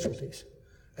taken casualties,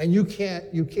 and you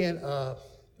can't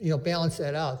balance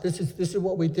that out. This is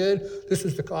what we did. This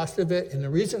was the cost of it, and the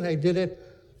reason I did it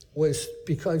was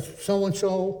because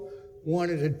so-and-so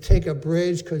wanted to take a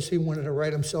bridge because he wanted to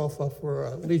write himself up for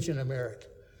a Legion of Merit.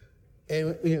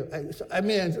 And I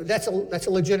mean, that's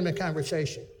a legitimate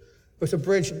conversation. It was a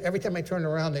bridge, and every time I turned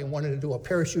around, they wanted to do a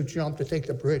parachute jump to take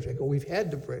the bridge. I go, we've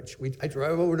had the bridge. I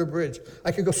drive over the bridge.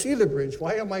 I could go see the bridge.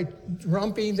 Why am I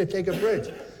jumping to take a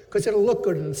bridge? Because it'll look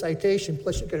good in the citation,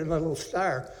 plus you get another little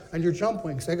star on your jump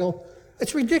wings. I go,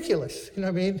 it's ridiculous, you know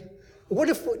what I mean? What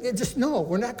if, no,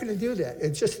 we're not going to do that.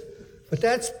 But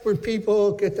that's where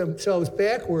people get themselves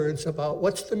backwards about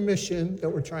what's the mission that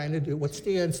we're trying to do, what's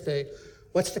the end state,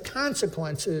 what's the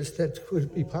consequences that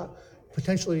could be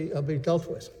potentially be dealt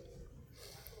with.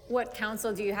 What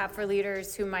counsel do you have for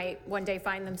leaders who might one day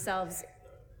find themselves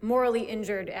morally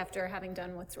injured after having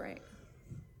done what's right?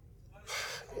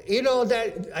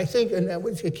 that I think, and that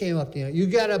it came up. You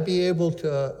got to be able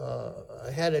to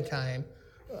ahead of time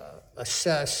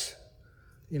assess.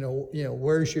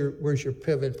 Where's your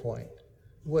pivot point?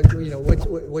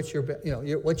 What's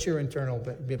your internal?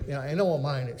 I know what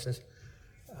mine is.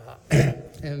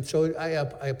 And so I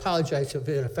apologize if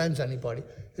it offends anybody.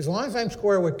 As long as I'm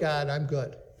square with God, I'm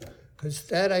good, because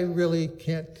that I really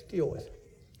can't deal with.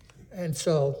 And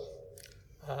so.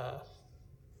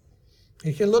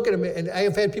 You can look at them, and I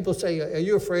have had people say, are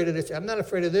you afraid of this? I'm not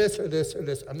afraid of this or this or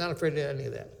this. I'm not afraid of any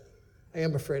of that. I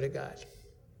am afraid of God.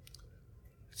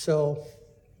 So,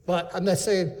 but I'm not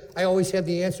saying I always have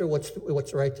the answer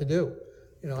what's right to do.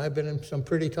 I've been in some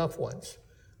pretty tough ones.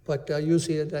 But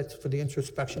usually that's for the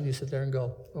introspection. You sit there and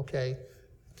go, okay,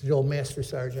 to the old master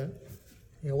sergeant,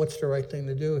 what's the right thing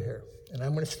to do here? And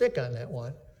I'm going to stick on that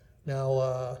one.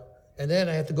 Now, and then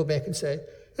I have to go back and say,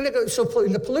 so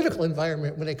in the political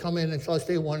environment, when they come in and tell us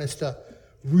they want us to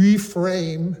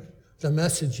reframe the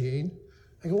messaging,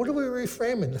 I go, what are we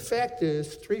reframing? The fact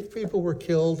is, 3 people were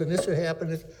killed and this would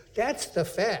happen. That's the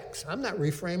facts. I'm not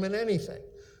reframing anything.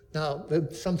 Now,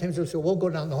 sometimes they'll say, we'll go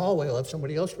down the hallway, I'll have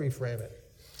somebody else reframe it.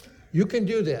 You can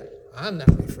do that. I'm not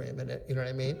reframing it, you know what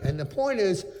I mean? And the point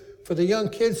is, for the young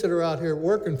kids that are out here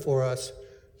working for us,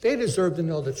 they deserve to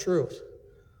know the truth.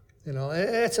 And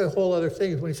that's a whole other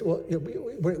thing. When you say, well,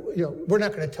 we're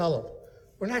not going to tell them.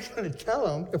 We're not going to tell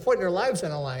them. They're putting their lives on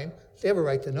the line. They have a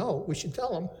right to know. We should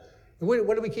tell them. And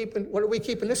what are we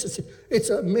keeping this? It's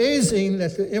amazing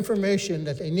that the information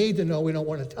that they need to know, we don't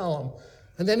want to tell them.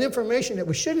 And then information that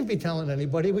we shouldn't be telling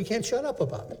anybody, we can't shut up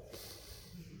about it.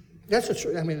 That's the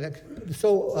truth.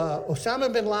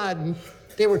 Osama bin Laden,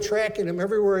 they were tracking him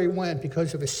everywhere he went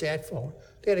because of his sat phone.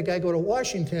 They had a guy go to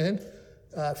Washington,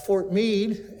 Fort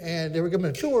Meade, and they were giving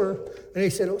him a tour, and they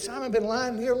said, Osama bin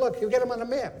Laden, here, look, you get him on the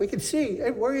map. We can see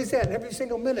where he's at every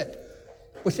single minute.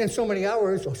 Within so many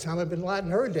hours, Osama bin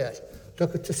Laden heard that,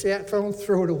 took it to sat phone,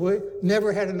 threw it away,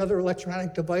 never had another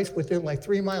electronic device within like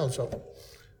 3 miles of him.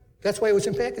 That's why he was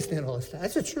in Pakistan all this time.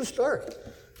 That's a true story.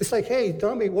 It's like, hey,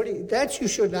 dummy, you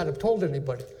should not have told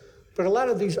anybody. But a lot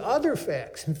of these other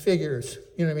facts and figures,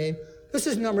 you know what I mean? This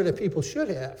is a number that people should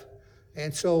have.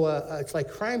 And so it's like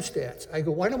crime stats. I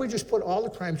go, why don't we just put all the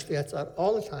crime stats out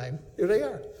all the time? Here they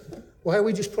are. Why don't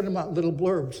we just put them out in little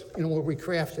blurbs, where we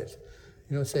craft it?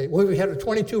 Say, well, we had a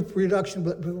 22 reduction,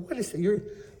 but what is it?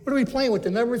 What are we playing with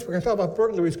the numbers? We're going to talk about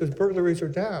burglaries because burglaries are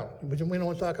down. But we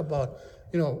don't talk about,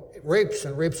 rapes,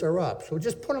 and rapes are up. So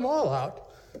just put them all out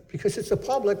because it's the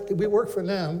public. We work for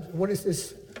them. What is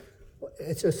this?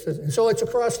 It's just, and so it's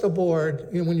across the board.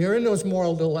 When you're in those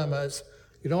moral dilemmas,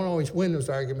 you don't always win those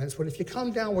arguments, but if you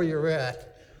come down where you're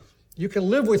at, you can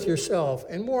live with yourself,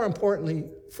 and more importantly,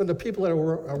 for the people that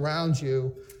are around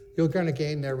you, you're going to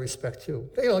gain their respect too.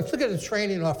 Look at a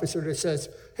training officer that says,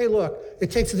 hey, look, it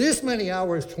takes this many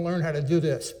hours to learn how to do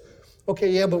this.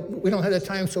 Okay, yeah, but we don't have the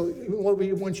time, so what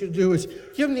we want you to do is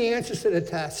give them the answers to the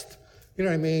test, you know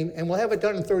what I mean? And we'll have it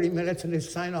done in 30 minutes, and they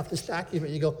sign off this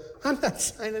document. You go, I'm not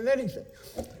signing anything.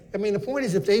 I mean, the point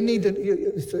is, if they need to,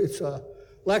 it's a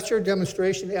lecture,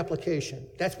 demonstration, application.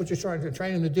 That's what you're trying to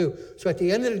train them to do. So at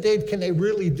the end of the day, can they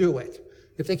really do it?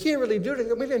 If they can't really do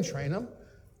it, we didn't train them.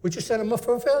 We just set them up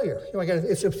for failure. I got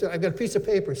a piece of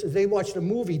paper. It says they watched a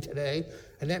movie today,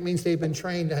 and that means they've been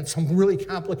trained on some really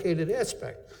complicated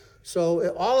aspect.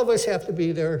 So all of us have to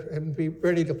be there and be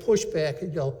ready to push back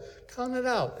and go, count it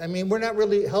out. I mean, we're not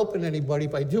really helping anybody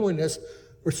by doing this.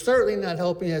 We're certainly not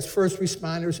helping as first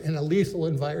responders in a lethal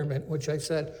environment, which I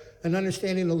said, and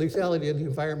understanding the lethality of the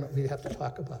environment we have to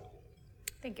talk about.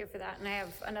 Thank you for that. And I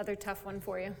have another tough one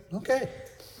for you. Okay.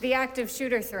 The active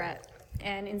shooter threat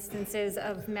and instances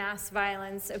of mass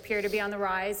violence appear to be on the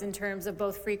rise in terms of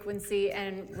both frequency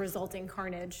and resulting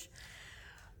carnage.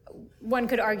 One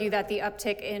could argue that the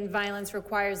uptick in violence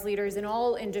requires leaders in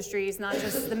all industries, not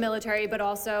just the military, but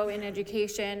also in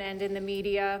education and in the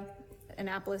media.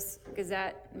 Annapolis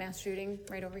Gazette, mass shooting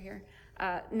right over here.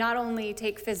 Not only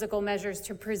take physical measures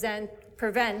to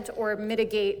prevent or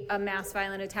mitigate a mass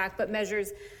violent attack, but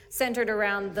measures centered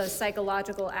around the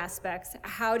psychological aspects.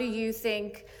 How do you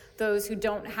think those who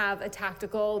don't have a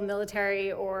tactical,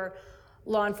 military, or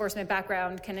law enforcement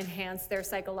background can enhance their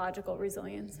psychological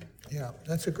resilience? Yeah,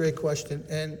 that's a great question.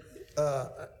 And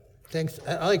thanks,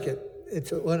 I like it.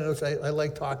 It's one of those I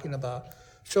like talking about.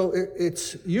 So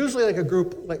it's usually like a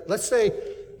group, like let's say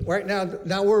right now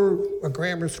we're a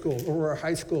grammar school or we're a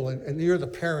high school and you're the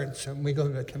parents and we go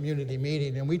to a community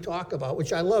meeting and we talk about,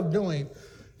 which I love doing,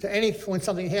 when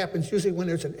something happens, usually when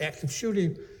there's an active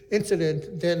shooting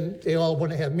incident, then they all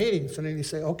want to have meetings. And then you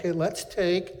say, okay, let's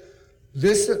take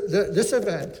this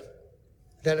event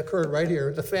that occurred right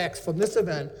here, the facts from this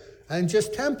event, and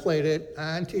just template it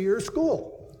onto your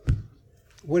school.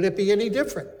 Would it be any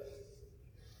different?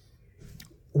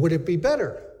 Would it be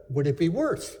better? Would it be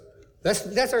worse?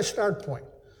 That's our start point.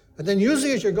 And then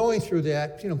usually as you're going through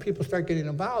that, people start getting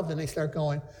involved and they start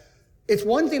going, it's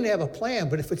one thing to have a plan,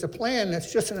 but if it's a plan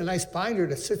that's just in a nice binder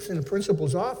that sits in the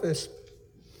principal's office,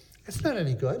 that's not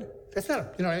any good. That's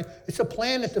not, it's a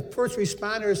plan that the first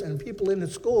responders and people in the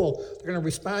school are going to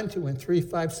respond to in 3,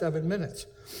 5, 7 minutes.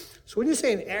 So when you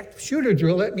say an active shooter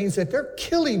drill, that means that they're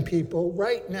killing people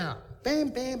right now. Bam,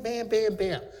 bam, bam, bam,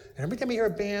 bam. And every time you hear a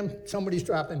bam, somebody's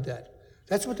dropping dead.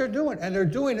 That's what they're doing. And they're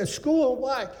doing it at school.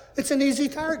 Why? It's an easy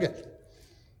target.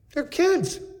 They're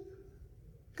kids. You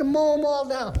can mow them all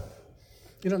down.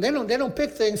 They don't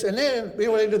pick things, and then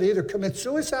what do? They either commit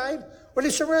suicide or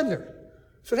they surrender.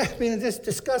 So that means it's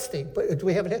disgusting. But do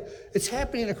we have it? It's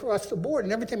happening across the board.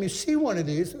 And every time you see one of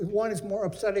these, one is more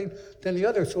upsetting than the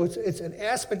other. So it's an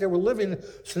aspect that we're living in.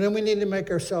 So then we need to make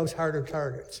ourselves harder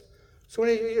targets. So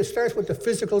it starts with the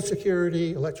physical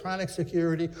security, electronic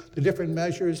security, the different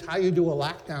measures, how you do a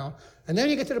lockdown. And then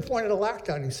you get to the point of the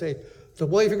lockdown. You say,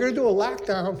 well, if you're going to do a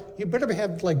lockdown, you better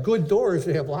have good doors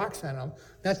that have locks on them,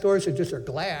 not doors that just are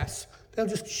glass. They'll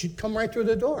just come right through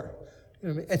the door.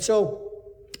 And so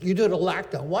you do the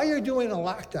lockdown. Why are you doing a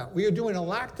lockdown? Well, you're doing a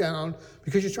lockdown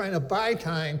because you're trying to buy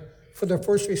time for the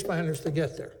first responders to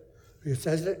get there. It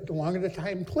says that the longer the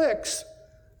time clicks,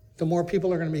 the more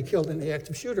people are going to be killed in the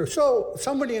active shooter. So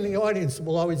somebody in the audience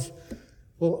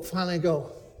will finally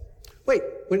go, wait,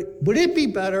 would it be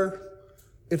better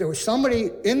if there was somebody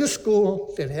in the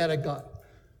school that had a gun?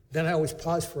 Then I always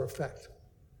pause for effect.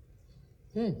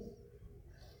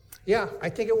 Yeah, I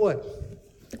think it would.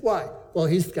 Why? Well,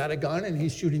 he's got a gun and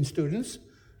he's shooting students.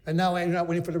 And now I'm not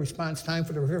waiting for the response time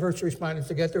for the first responders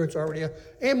to get there. It's already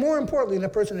and more importantly, the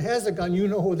person that has a gun, you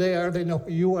know who they are, they know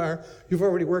who you are. You've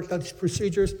already worked out these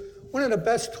procedures. One of the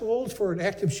best tools for an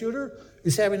active shooter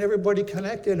is having everybody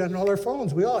connected on all their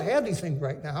phones. We all have these things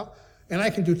right now. And I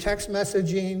can do text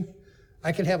messaging.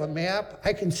 I can have a map.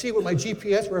 I can see with my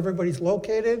GPS where everybody's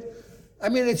located. I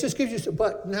mean, it just gives you,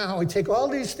 but now we take all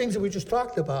these things that we just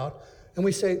talked about and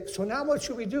we say, so now what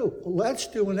should we do? Well, let's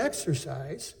do an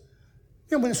exercise,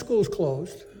 when the school's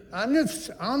closed, on this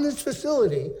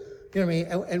facility,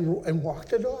 and walk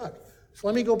the dog. So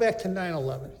let me go back to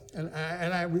 9/11, and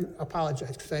I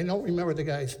apologize because I don't remember the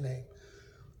guy's name.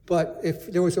 But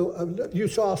if there was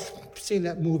you've all seen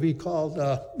that movie called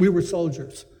We Were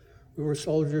Soldiers. We Were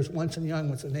Soldiers, Once and Young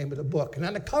was the name of the book. And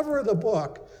on the cover of the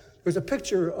book, there's a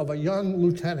picture of a young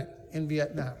lieutenant in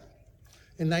Vietnam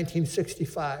in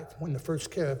 1965 when the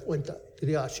first cab went to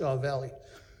the Shaw Valley.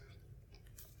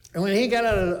 And when he got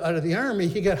out of the Army,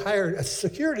 he got hired as a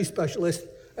security specialist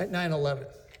at 9/11.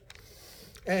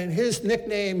 And his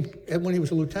nickname when he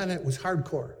was a lieutenant was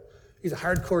Hardcore. He's a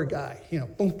hardcore guy,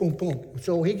 boom, boom, boom.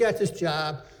 So he got this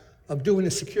job of doing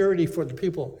the security for the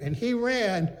people. And he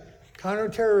ran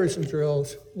counterterrorism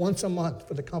drills once a month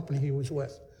for the company he was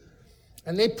with.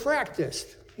 And they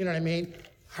practiced,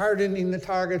 hardening the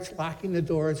targets, locking the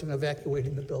doors, and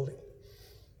evacuating the building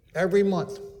every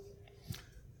month.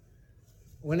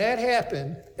 When that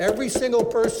happened, every single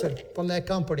person from that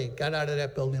company got out of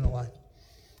that building alive.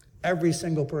 Every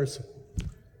single person.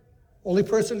 Only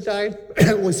person that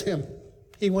died was him.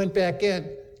 He went back in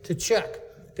to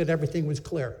check that everything was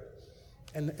clear.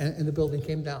 And the building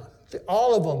came down.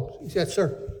 All of them. Yes,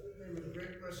 sir.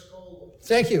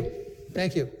 Thank you.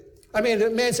 Thank you. I mean, the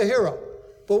man's a hero.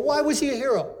 But why was he a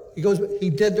hero? He goes,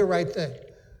 he did the right thing.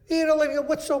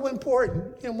 What's so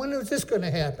important? When is this going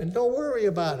to happen? Don't worry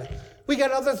about it. We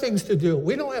got other things to do.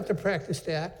 We don't have to practice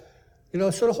that.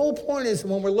 So the whole point is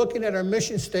when we're looking at our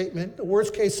mission statement, the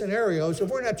worst case scenarios, if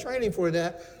we're not training for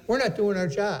that, we're not doing our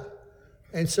job.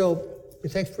 And so,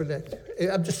 thanks for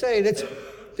that. I'm just saying,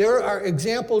 there are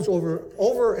examples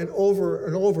over and over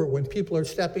and over when people are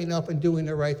stepping up and doing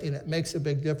the right thing. It makes a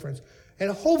big difference.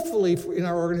 And hopefully in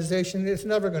our organization, it's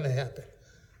never going to happen.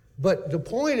 But the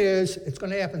point is, it's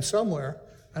going to happen somewhere.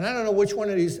 And I don't know which one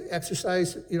of these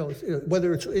exercises,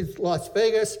 whether it's Las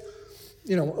Vegas,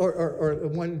 or the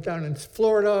one down in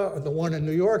Florida, or the one in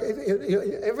New York.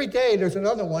 Every day there's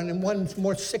another one, and one's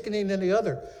more sickening than the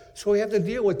other. So we have to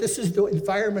deal with this is the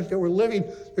environment that we're living.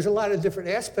 There's a lot of different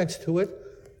aspects to it,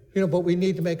 but we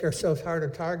need to make ourselves harder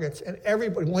targets. And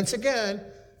everybody, once again,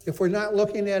 if we're not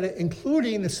looking at it,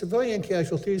 including the civilian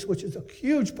casualties, which is a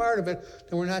huge part of it,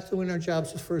 then we're not doing our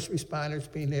jobs as first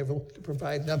responders, being able to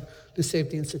provide them the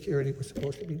safety and security we're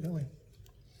supposed to be doing.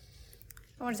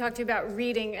 I want to talk to you about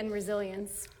reading and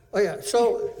resilience. Oh, yeah.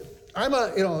 So I'm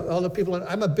all the people.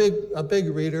 I'm a big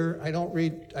reader. I don't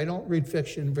read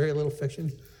fiction, very little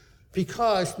fiction,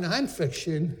 because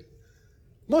nonfiction.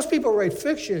 Most people write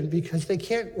fiction because they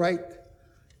can't write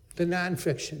the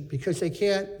nonfiction, because they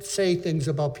can't say things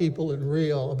about people in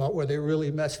real, about where they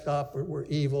really messed up or were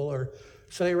evil, or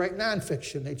so they write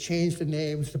nonfiction. They change the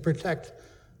names to protect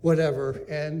whatever.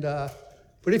 And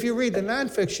but if you read the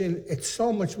nonfiction, it's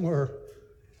so much more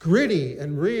gritty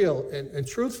and real and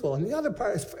truthful. And the other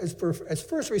part is, as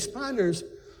first responders,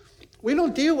 we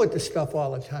don't deal with this stuff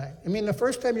all the time. I mean, the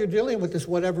first time you're dealing with this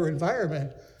whatever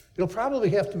environment, you'll probably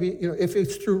have to be, if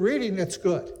it's through reading, that's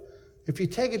good. If you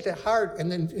take it to heart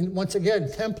and then, once again,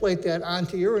 template that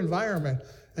onto your environment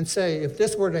and say, if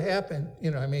this were to happen,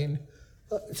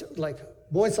 like,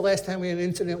 when's the last time we had an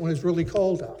incident when it was really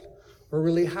cold out or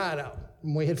really hot out,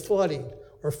 when we had flooding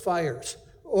or fires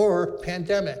or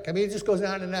pandemic? I mean, it just goes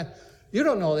on and on. You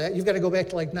don't know that. You've got to go back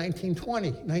to like 1920,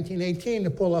 1918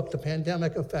 to pull up the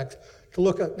pandemic effects, to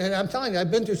look at, and I'm telling you, I've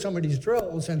been through some of these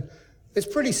drills, and it's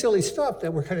pretty silly stuff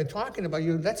that we're kind of talking about.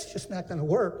 That's just not going to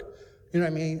work. You know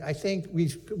what I mean? I think we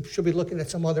should be looking at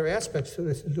some other aspects to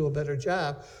this to do a better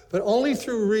job. But only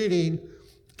through reading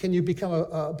can you become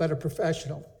a better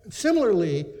professional.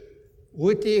 Similarly,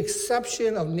 with the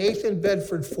exception of Nathan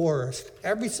Bedford Forrest,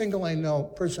 every single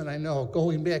person I know,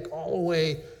 going back all the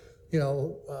way,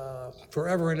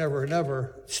 forever and ever and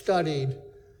ever, studied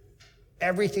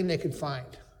everything they could find.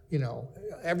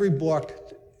 Every book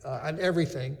on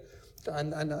everything.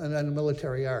 On the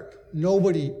military art.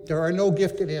 There are no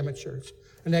gifted amateurs.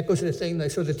 And that goes to the thing,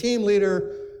 so the team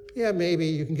leader, yeah, maybe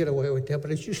you can get away with that,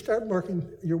 but as you start working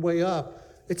your way up,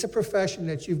 it's a profession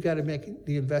that you've got to make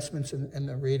the investments in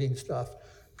the reading stuff,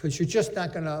 because you're just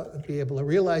not going to be able to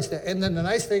realize that. And then the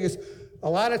nice thing is, a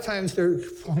lot of times they're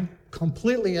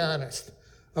completely honest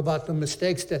about the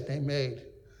mistakes that they made.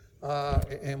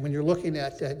 And when you're looking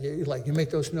at that, you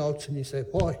make those notes and you say,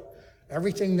 boy,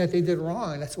 everything that they did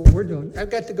wrong, that's what we're doing. I've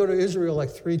got to go to Israel like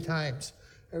 3 times.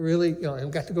 I've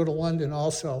got to go to London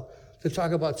also to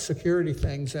talk about security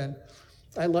things. And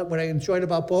what I enjoyed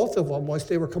about both of them was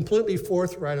they were completely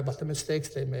forthright about the mistakes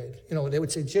they made. They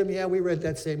would say, Jim, yeah, we read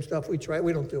that same stuff, we tried,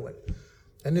 we don't do it.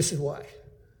 And this is why.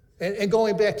 And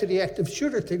going back to the active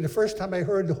shooter thing, the first time I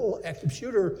heard the whole active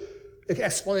shooter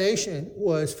explanation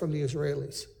was from the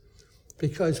Israelis.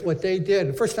 Because what they did,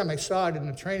 the first time I saw it in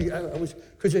the training,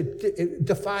 because it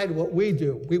defied what we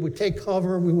do. We would take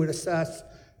cover, we would assess,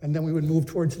 and then we would move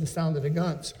towards the sound of the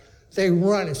guns. They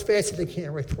run as fast as they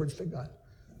can right towards the gun.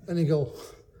 And they go,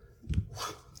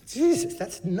 Jesus,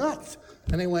 that's nuts.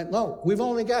 And they went, no, we've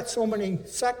only got so many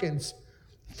seconds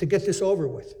to get this over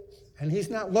with. And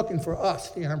he's not looking for us,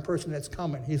 the armed person that's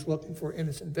coming. He's looking for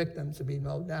innocent victims to be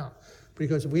mowed down.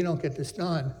 Because if we don't get this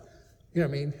done,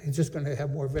 he's just going to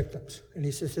have more victims. And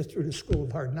he says this through the School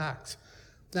of Hard Knocks.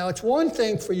 Now, it's one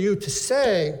thing for you to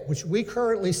say, which we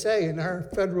currently say in our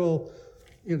federal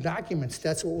documents,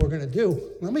 that's what we're going to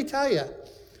do. Let me tell you,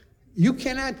 you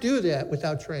cannot do that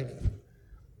without training.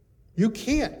 You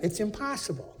can't. It's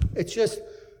impossible. It's just,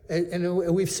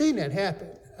 and we've seen that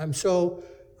happen. So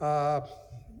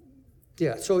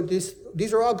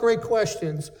these are all great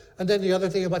questions. And then the other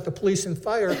thing about the police and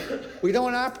fire, we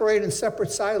don't operate in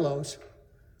separate silos.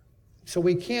 So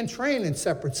we can't train in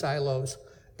separate silos,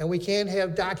 and we can't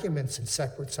have documents in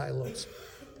separate silos.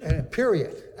 And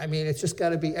period. I mean, it's just got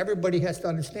to be, everybody has to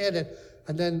understand it.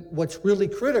 And then what's really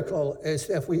critical is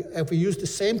if we use the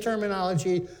same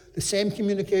terminology, the same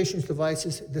communications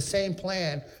devices, the same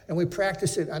plan, and we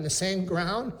practice it on the same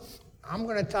ground, I'm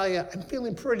going to tell you, I'm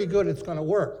feeling pretty good it's going to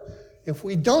work. If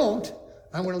we don't,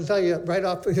 I'm going to tell you right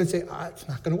off, because say, it's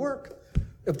not going to work.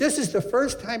 If this is the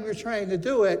first time you're trying to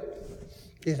do it,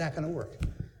 it's not going to work.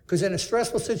 Because in a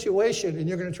stressful situation, and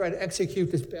you're going to try to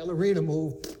execute this ballerina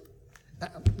move,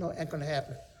 no, it ain't going to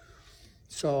happen.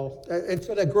 So, and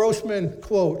for the Grossman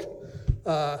quote,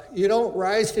 you don't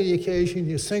rise to the occasion,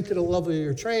 you sink to the level of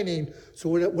your training. So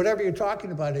whatever you're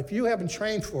talking about, if you haven't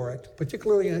trained for it,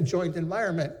 particularly in a joint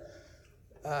environment,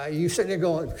 you sit there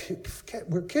going,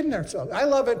 we're kidding ourselves. I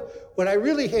love it. What I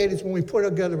really hate is when we put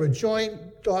together a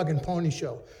joint dog and pony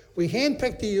show. We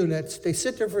handpick the units. They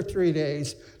sit there for 3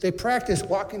 days. They practice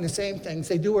walking the same things.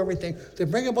 They do everything. They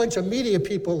bring a bunch of media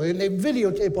people in. They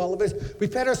videotape all of this. We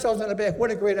pat ourselves on the back.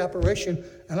 What a great operation.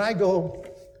 And I go,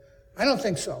 I don't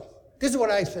think so. This is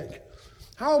what I think.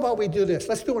 How about we do this?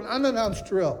 Let's do an unannounced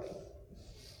drill.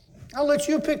 I'll let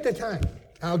you pick the time.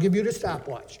 I'll give you the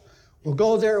stopwatch. We'll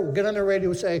go there. We'll get on the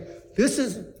radio and say, this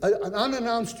is an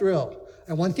unannounced drill.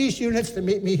 I want these units to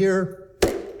meet me here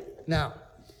now.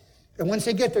 And once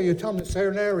they get there, you tell them the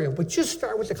scenario. But just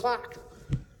start with the clock.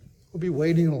 We'll be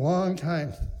waiting a long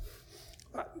time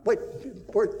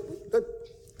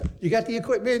you got the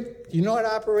equipment, you know how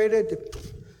to operate it,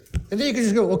 and then you can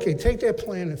just go, okay, take that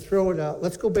plan and throw it out.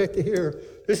 Let's go back to here.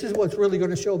 This is what's really going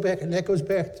to show back, and that goes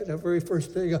back to the very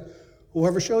first thing,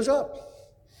 whoever shows up.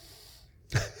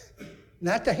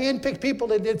 Not the hand-picked people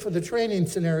they did for the training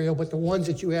scenario, but the ones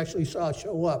that you actually saw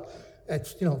show up at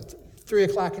 3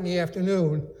 o'clock in the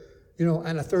afternoon,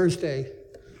 on a Thursday,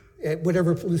 at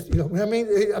whatever, I mean,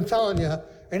 I'm telling you.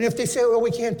 And if they say, well,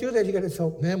 we can't do that, you got to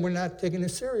say, man, we're not taking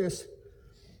this serious.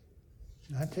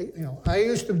 I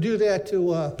used to do that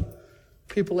to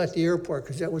people at the airport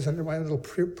because that was under my little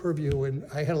purview, and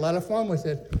I had a lot of fun with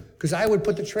it because I would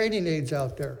put the training aids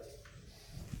out there.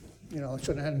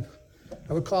 So then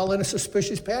I would call in a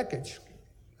suspicious package.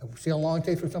 I would see how long it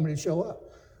takes for somebody to show up.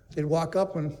 They'd walk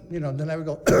up and, then I would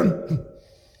go,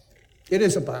 it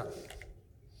is a bomb.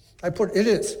 It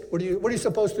is. What are you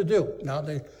supposed to do? Now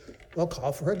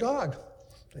call for a dog.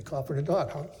 They call for the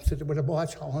dog. Sit there with a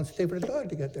watch. How long does it take for the dog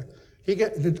to get there?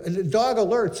 The dog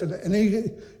alerts, and then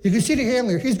you can see the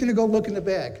handler. He's going to go look in the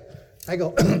bag. I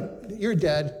go, you're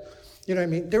dead. You know what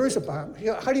I mean? There is a bomb.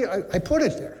 How do you? I put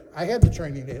it there. I had the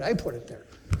training aid. I put it there.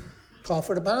 Call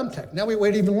for the bomb tech. Now we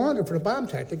wait even longer for the bomb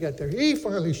tech to get there. He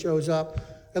finally shows up.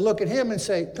 I look at him and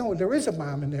say, no, there is a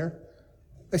bomb in there.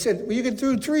 I said, well, you can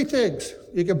do 3 things.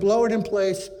 You can blow it in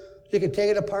place, you can take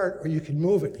it apart, or you can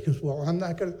move it. He goes, well, I'm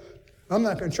not going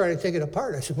to try to take it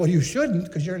apart. I said, well, you shouldn't,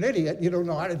 because you're an idiot. You don't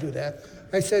know how to do that.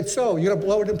 I said, so, you're going to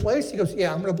blow it in place? He goes,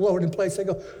 yeah, I'm going to blow it in place. I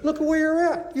go, look at where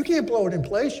you're at. You can't blow it in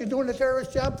place. You're doing a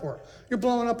terrorist job for it. You're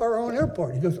blowing up our own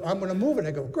airport. He goes, I'm going to move it.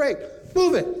 I go, great,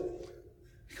 move it.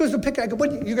 He goes to pick it. I go,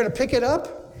 what, you're going to pick it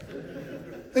up?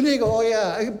 And then he go, oh,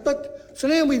 yeah. So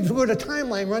then we do a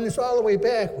timeline, run this all the way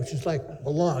back, which is like a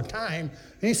long time.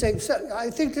 And he's saying, I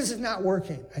think this is not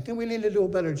working. I think we need to do a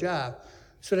better job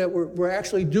so that we're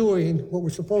actually doing what we're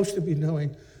supposed to be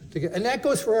doing. And that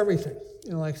goes for everything.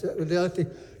 Like the other thing,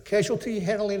 casualty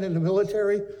handling in the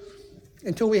military,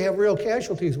 until we have real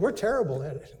casualties, we're terrible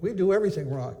at it. We do everything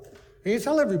wrong. And you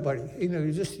tell everybody,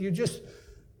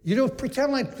 you don't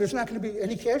pretend like there's not going to be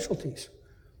any casualties.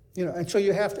 And so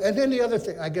you have to, and then the other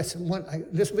thing, I guess,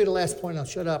 this will be the last point, I'll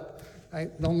shut up. I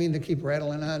don't mean to keep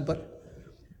rattling on, but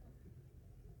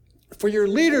for your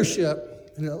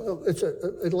leadership, it's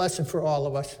a lesson for all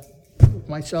of us.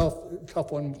 Myself, a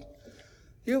tough one.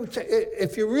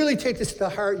 If you really take this to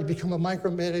heart, you become a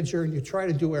micromanager and you try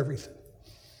to do everything.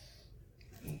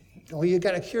 You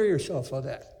got to cure yourself of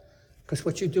that. Because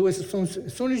what you do is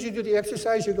as soon as you do the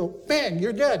exercise, you go, bang,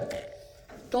 you're dead.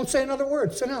 Don't say another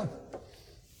word, sit down.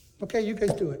 Okay, you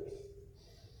guys do it.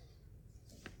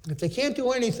 If they can't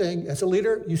do anything, as a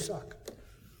leader, you suck.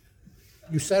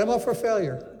 You set them up for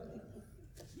failure.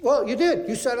 Well, you did.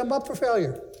 You set them up for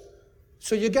failure.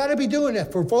 So you got to be doing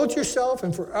that for both yourself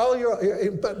and for all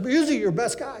but usually your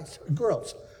best guys,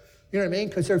 girls. You know what I mean?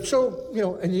 Because they're so,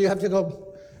 and you have to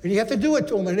go, and you have to do it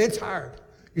to them, and it's hard.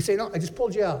 You say, no, I just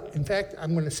pulled you out. In fact,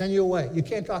 I'm going to send you away. You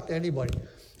can't talk to anybody.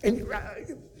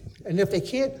 And if they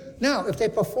can't, now, if they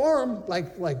perform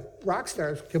like rock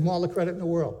stars, give them all the credit in the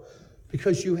world.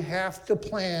 Because you have to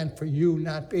plan for you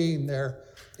not being there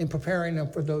and preparing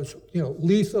them for those,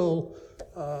 lethal,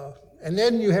 and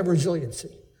then you have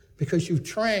resiliency because you've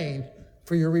trained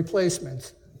for your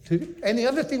replacements. And the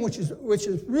other thing which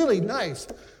is really nice,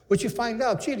 which you find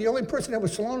out, the only person that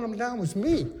was slowing them down was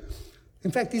me.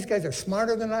 In fact, these guys are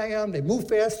smarter than I am. They move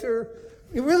faster.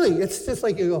 It's just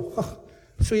like you go, oh.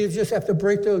 So you just have to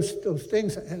break those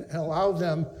things and allow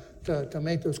them to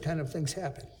make those kind of things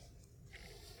happen.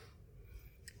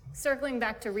 Circling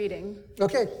back to reading.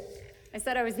 Okay. I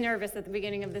said I was nervous at the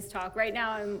beginning of this talk. Right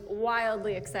now I'm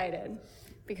wildly excited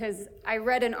because I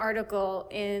read an article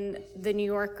in The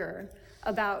New Yorker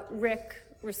about Rick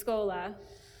Rescorla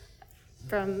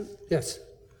from yes.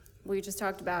 we just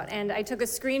talked about. And I took a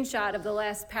screenshot of the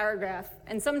last paragraph.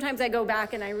 And sometimes I go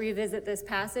back and I revisit this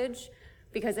passage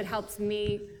because it helps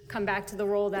me come back to the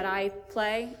role that I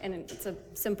play. And it's a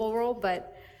simple role,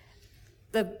 but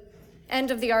the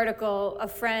end of the article, a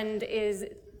friend is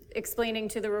explaining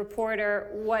to the reporter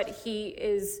what he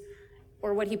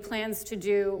plans to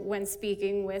do when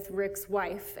speaking with Rick's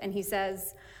wife. And he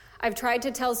says, I've tried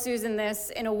to tell Susan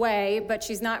this in a way, but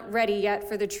she's not ready yet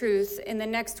for the truth. In the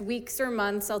next weeks or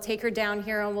months, I'll take her down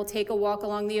here and we'll take a walk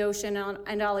along the ocean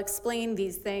and I'll explain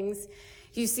these things.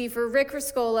 You see, for Rick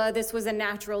Rescorla, this was a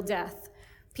natural death.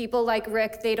 People like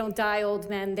Rick, they don't die old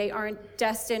men. They aren't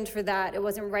destined for that. It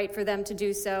wasn't right for them to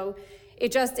do so.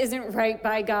 It just isn't right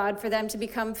by God for them to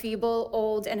become feeble,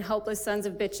 old, and helpless sons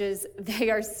of bitches.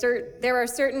 There are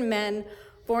certain men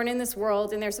born in this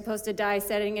world, and they're supposed to die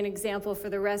setting an example for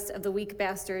the rest of the weak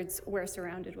bastards we're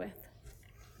surrounded with.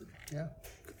 Yeah,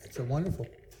 it's a wonderful.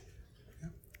 Yeah.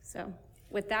 So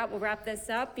with that, we'll wrap this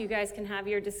up. You guys can have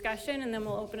your discussion, and then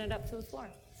we'll open it up to the floor.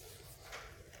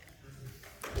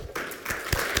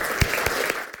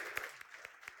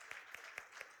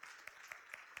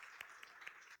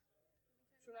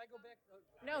 Should I go back?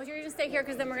 No, you're going to stay here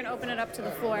because then we're going to open it up to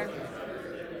the floor.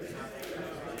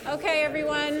 Okay,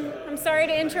 everyone, I'm sorry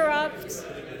to interrupt.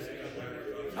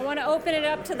 I want to open it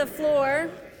up to the floor.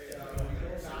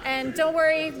 And don't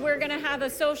worry, we're going to have a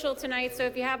social tonight, so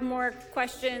if you have more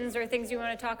questions or things you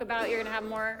want to talk about, you're going to have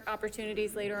more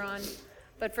opportunities later on.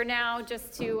 But for now,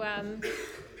 just to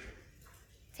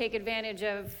take advantage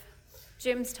of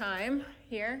Jim's time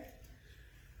here,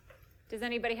 does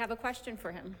anybody have a question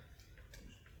for him?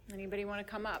 Anybody want to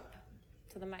come up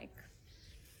to the mic?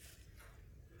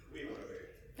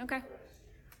 Okay.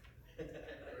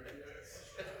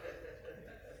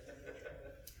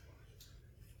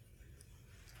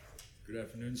 Good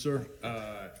afternoon, sir.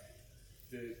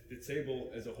 The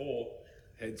table as a whole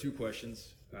had two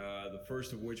questions. The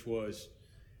first of which was,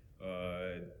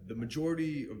 the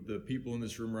majority of the people in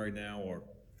this room right now are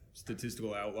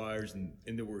statistical outliers, and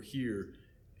that we're here,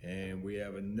 and we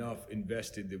have enough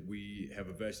invested that we have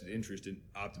a vested interest in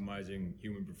optimizing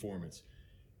human performance.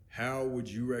 How would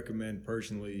you recommend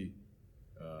personally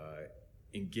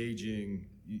engaging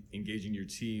your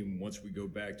team once we go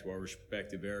back to our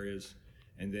respective areas?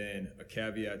 And then a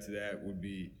caveat to that would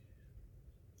be,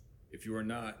 if you are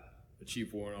not a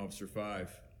Chief Warrant Officer 5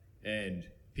 and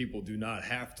people do not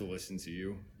have to listen to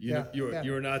you,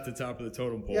 you're not the top of the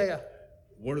totem pole. Yeah.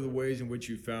 What are the ways in which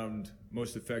you found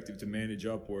most effective to manage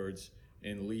upwards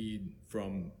and lead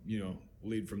from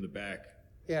the back,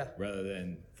 rather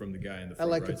than from the guy in the front?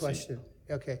 I like the question.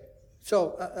 Okay.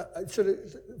 So,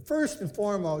 first and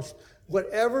foremost,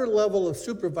 whatever level of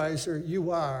supervisor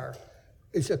you are,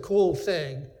 is a cool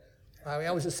thing. I mean,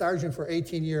 I was a sergeant for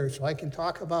 18 years, so I can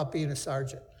talk about being a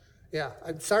sergeant. Yeah,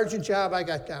 sergeant job I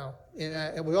got down.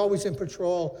 And it was always in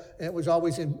patrol, and it was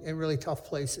always in really tough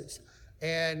places.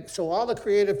 And so all the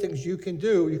creative things you can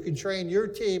do, you can train your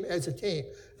team as a team.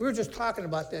 We were just talking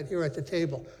about that here at the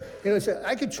table. So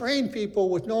I could train people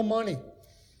with no money.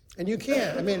 And you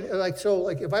can't. I mean,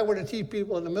 if I were to teach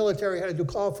people in the military how to do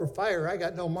call for fire, I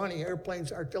got no money,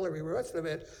 airplanes, artillery, the rest of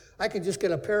it. I could just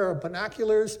get a pair of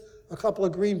binoculars, a couple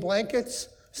of green blankets,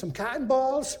 some cotton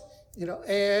balls,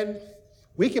 and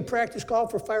we could practice call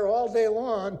for fire all day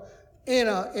long in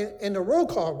the roll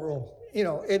call room,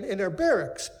 in their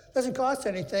barracks. Doesn't cost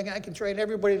anything. I can train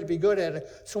everybody to be good at it.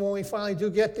 So when we finally do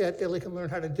get that, they can learn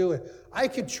how to do it. I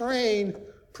could train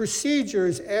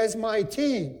procedures as my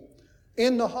team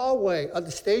in the hallway of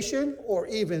the station, or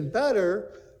even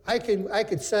better, I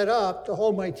could set up to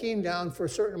hold my team down for a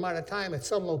certain amount of time at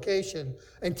some location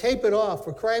and tape it off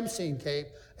for crime scene tape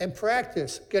and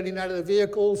practice getting out of the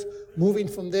vehicles, moving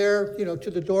from there, to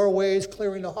the doorways,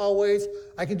 clearing the hallways.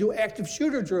 I can do active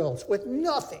shooter drills with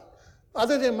nothing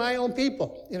other than my own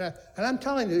people, And I'm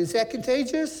telling you, is that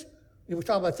contagious? We're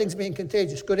talking about things being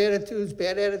contagious, good attitudes,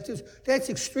 bad attitudes. That's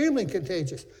extremely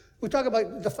contagious. We talk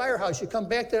about the firehouse. You come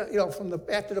back to,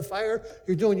 after the fire,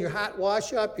 you're doing your hot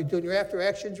wash up, you're doing your after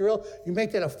action drill. You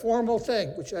make that a formal thing,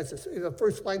 which as a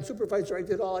first line supervisor, I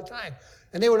did all the time.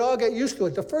 And they would all get used to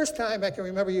it. The first time I can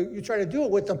remember you try to do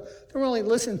it with them, they're only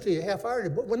listening to you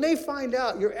half-hearted. But when they find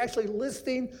out you're actually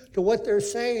listening to what they're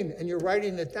saying and you're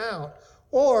writing it down,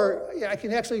 or I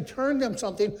can actually turn them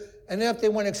something, and then if they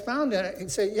want to expound on it and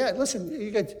say, listen,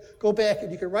 you could go back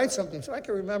and you could write something. So I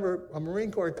can remember a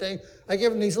Marine Corps thing. I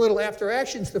give them these little after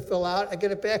actions to fill out. I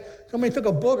get it back. Somebody took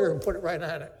a booger and put it right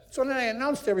on it. So then I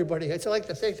announced to everybody. I'd like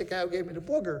to thank the guy who gave me the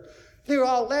booger. They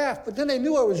all laughed, but then they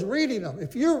knew I was reading them.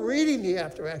 If you're reading the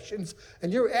after actions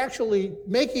and you're actually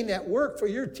making that work for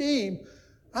your team,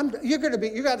 you'll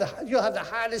have the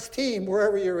hottest team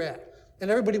wherever you're at. And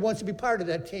everybody wants to be part of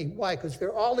that team. Why? Because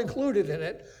they're all included in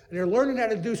it, and they're learning how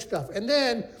to do stuff. And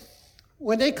then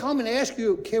when they come and ask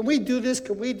you, can we do this,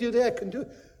 can we do that,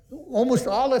 almost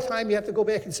all the time you have to go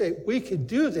back and say, we could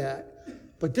do that,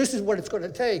 but this is what it's going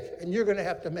to take, and you're going to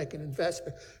have to make an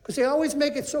investment. Because they always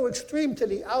make it so extreme to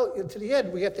the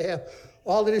end. We have to have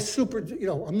all of this super,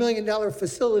 $1 million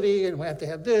facility, and we have to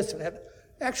have this and that.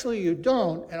 Actually, you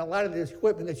don't, and a lot of this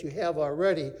equipment that you have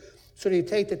already. So you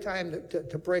take the time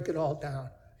to break it all down.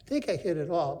 I think I hit it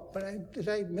all, but did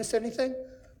I miss anything?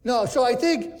 No, so I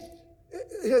think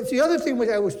the other thing which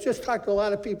I was just talking to a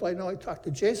lot of people, I know I talked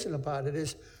to Jason about it,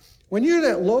 is when you're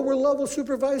that lower level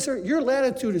supervisor, your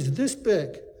latitude is this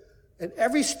big. And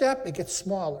every step, it gets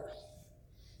smaller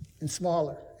and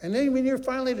smaller. And then when you're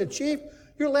finally the chief,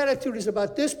 your latitude is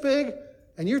about this big,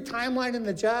 and your timeline in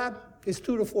the job is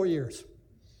 2 to 4 years.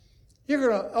 you're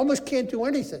going to almost can't do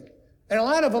anything. And a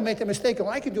lot of them make the mistake of,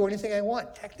 I can do anything I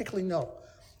want. Technically, no.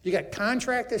 You got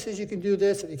contract that says you can do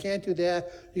this and you can't do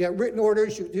that. You got written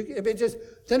orders.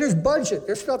 Then there's budget.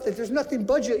 There's stuff that there's nothing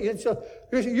budget. And so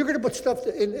you're going to put stuff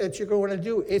in that you're going to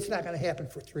do. It's not going to happen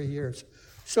for 3 years.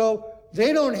 So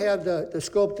they don't have the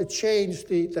scope to change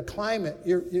the climate,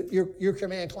 your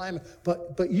command climate.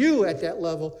 But you at that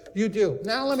level, you do.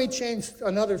 Now let me change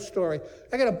another story.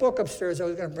 I got a book upstairs. I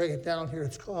was going to bring it down here.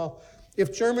 It's called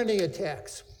If Germany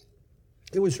Attacks.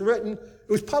 It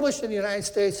was published in the United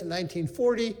States in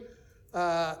 1940.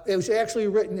 It was actually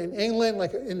written in England,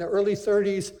 like in the early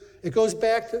 30s. It goes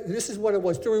back to, this is what it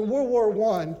was. During World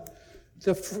War I,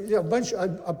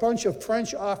 a bunch of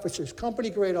French officers,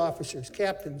 company-grade officers,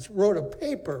 captains, wrote a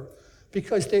paper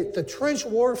because the trench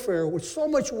warfare was so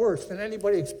much worse than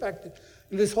anybody expected.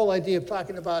 And this whole idea of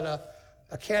talking about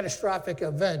a catastrophic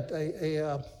event,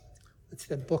 what's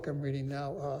that book I'm reading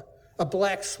now? A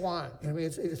black swan. I mean,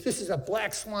 this is a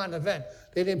black swan event.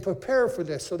 They didn't prepare for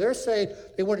this. So they're saying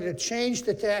they wanted to change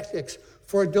the tactics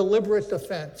for a deliberate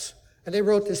defense. And they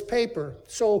wrote this paper.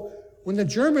 So when the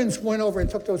Germans went over and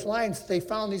took those lines, they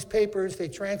found these papers, they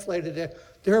translated it.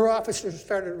 Their officers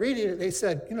started reading it. They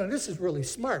said, this is really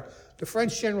smart. The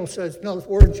French general says, no,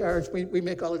 we're in charge. We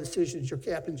make all the decisions. You're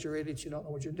captains, you're idiots, you don't know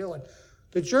what you're doing.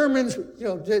 The Germans,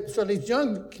 so these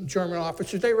young German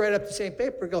officers, they write up the same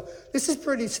paper and go, this is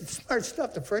pretty smart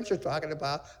stuff the French are talking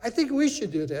about. I think we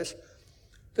should do this.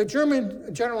 The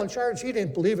German general in charge, he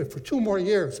didn't believe it for 2 more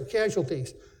years of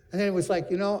casualties. And then it was like,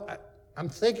 I'm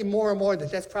thinking more and more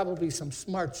that that's probably some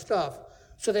smart stuff.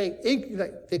 So they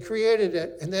created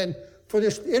it, and then for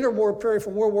this interwar period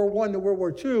from World War I to World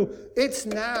War II, it's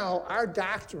now our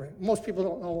doctrine. Most people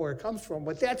don't know where it comes from,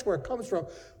 but that's where it comes from.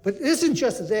 But it isn't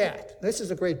just that. This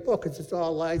is a great book because it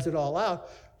all lays it all out.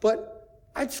 But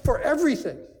it's for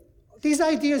everything. These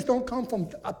ideas don't come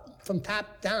from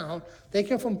top down. They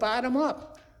come from bottom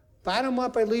up. Bottom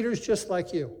up by leaders just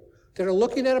like you that are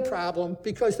looking at a problem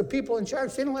because the people in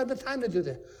charge, they don't have the time to do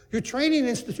that. Your training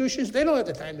institutions, they don't have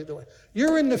the time to do it.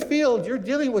 You're in the field, you're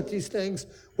dealing with these things.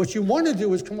 What you want to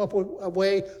do is come up with a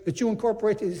way that you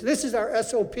incorporate these. This is our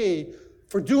SOP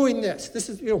for doing this. This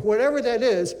is, whatever that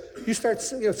is, you start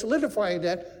solidifying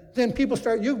that, then people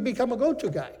you become a go-to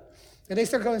guy. And they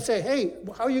start going and say, hey,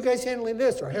 how are you guys handling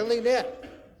this or handling that?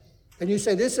 And you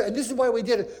say, this is why we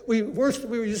did it. We were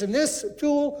using this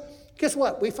tool. Guess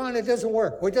what? We found it doesn't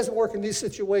work. Or it doesn't work in these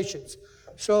situations.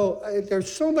 So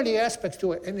there's so many aspects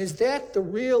to it. And is that the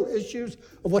real issues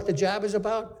of what the job is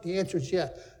about? The answer is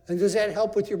yes. And does that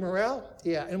help with your morale?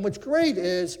 Yeah. And what's great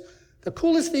is the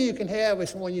coolest thing you can have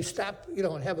is when you stop,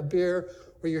 and have a beer,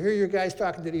 or you hear your guys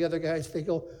talking to the other guys. They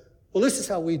go, well, this is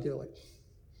how we do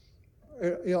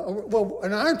it. Well,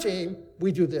 on our team,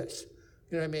 we do this.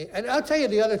 You know what I mean? And I'll tell you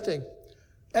the other thing.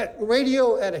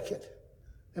 Radio etiquette.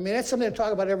 I mean, that's something to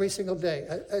talk about every single day.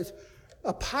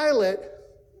 A pilot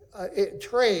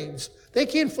trains. They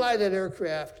can't fly that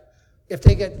aircraft if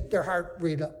they get their heart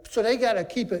rate up. So they got to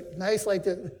keep it nice like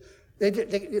that.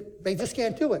 They just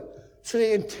can't do it. So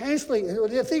they intentionally,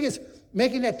 the thing is,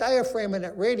 making that diaphragm in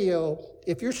that radio,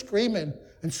 if you're screaming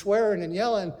and swearing and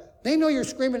yelling, they know you're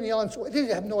screaming and yelling, so they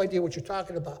have no idea what you're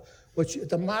talking about.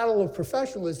 The model of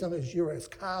professionalism is you're as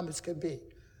calm as can be.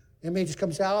 I mean, it just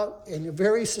comes out, and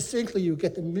very succinctly you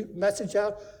get the message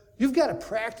out. You've got to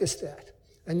practice that,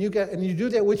 and you do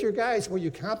that with your guys where you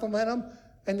compliment them.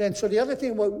 And then, so the other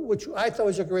thing, which I thought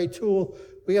was a great tool,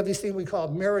 we have this thing we call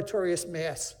meritorious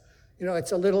mass.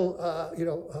 It's a little,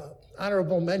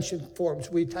 honorable mention forms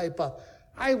we type up.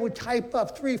 I would type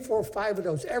up 3, 4, 5 of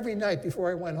those every night before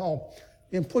I went home,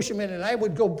 and push them in, and I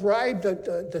would go bribe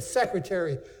the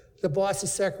secretary. The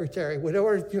boss's secretary,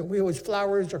 whatever, it was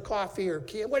flowers or coffee or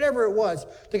whatever it was,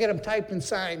 to get them typed and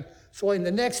signed. So in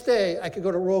the next day, I could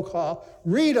go to roll call,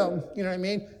 read them,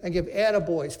 and give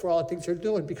attaboys for all the things they're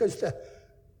doing, because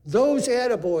those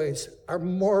attaboys are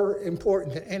more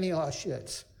important than any aw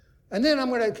shits. And then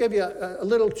I'm going to give you a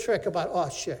little trick about aw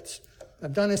shits.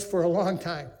 I've done this for a long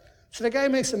time. So the guy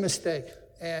makes a mistake,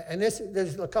 and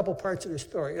there's a couple parts of the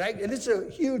story, and this is a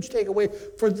huge takeaway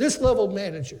for this level of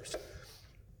managers.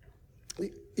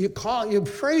 You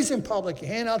praise in public, you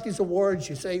hand out these awards,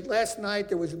 you say, last night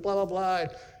there was blah, blah,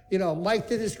 blah, Mike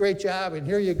did this great job, and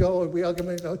here you go, and we all give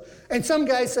him those. And some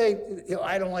guys say,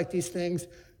 I don't like these things.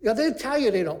 They tell you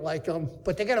they don't like them,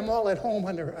 but they get them all at home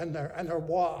on their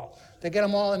wall. They get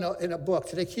them all in a book,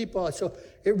 so they keep all. So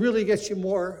it really gets you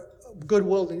more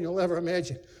goodwill than you'll ever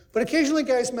imagine. But occasionally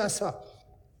guys mess up.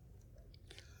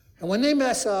 And when they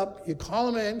mess up, you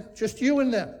call them in, just you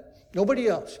and them, nobody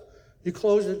else. You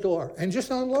close the door and just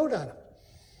unload on them.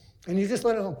 And you just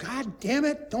let them go, God damn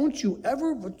it, don't you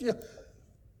ever.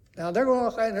 Now they're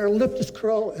going and their lip is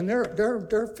curled and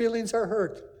their feelings are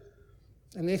hurt.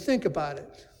 And they think about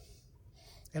it.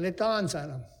 And it dawns on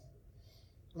them.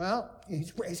 Well,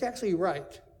 he's actually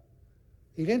right.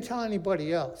 He didn't tell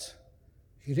anybody else.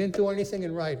 He didn't do anything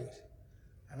in writing.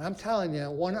 And I'm telling you,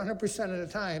 100% of the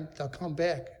time, they'll come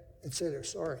back and say they're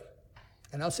sorry.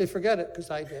 And I'll say, forget it,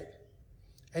 because I did.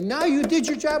 And now you did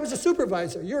your job as a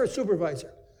supervisor. You're a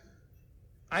supervisor.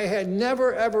 I had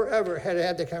never, ever, ever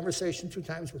had that conversation 2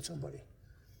 times with somebody.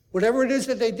 Whatever it is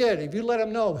that they did, if you let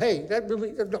them know, hey, that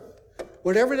really,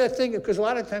 whatever that thing, because a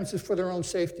lot of times it's for their own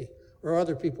safety or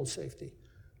other people's safety.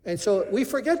 And so we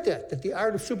forget that the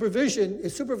art of supervision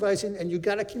is supervising, and you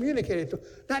got to communicate it to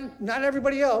not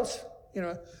everybody else, you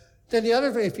know. Then the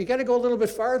other thing, if you got to go a little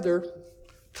bit farther,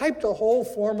 type the whole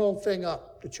formal thing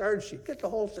up, the charge sheet, get the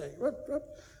whole thing.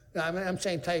 Now, I'm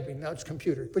saying typing, now it's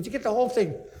computer, but you get the whole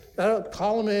thing.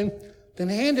 Call them in, then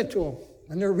hand it to them,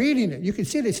 and they're reading it. You can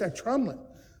see they start trembling.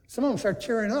 Some of them start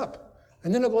tearing up,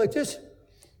 and then they'll go like this.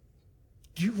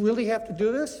 Do you really have to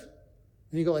do this?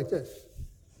 And you go like this.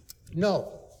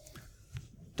 No.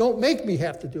 Don't make me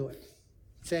have to do it.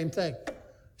 Same thing.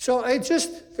 So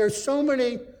there's so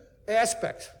many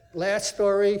aspects. Last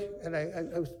story, and I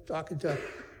was talking to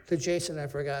Jason, I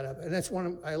forgot of, and that's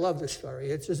I love this story.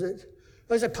 It's just, I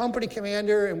was a company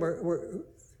commander, and we're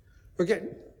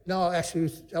getting, no,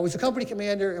 actually, I was a company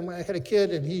commander, and when I had a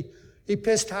kid, and he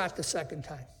pissed hot the second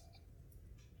time,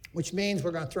 which means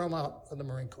we're going to throw him out of the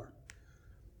Marine Corps.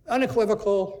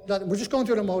 Unequivocal, nothing. We're just going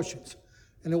through the motions.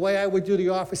 And the way I would do the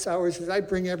office hours is I'd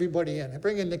bring everybody in. I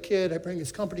bring in the kid, I bring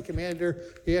his company commander,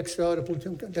 the XO, the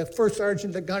platoon, the first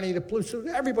sergeant, the gunny, the platoon,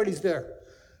 everybody's there.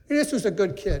 And this was a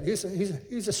good kid. He's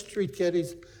a street kid,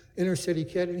 he's inner city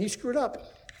kid, and he screwed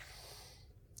up.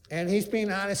 And he's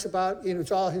being honest about,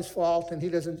 it's all his fault, and he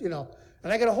doesn't,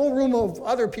 And I got a whole room of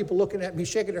other people looking at me,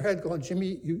 shaking their head, going,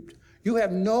 Jimmy, you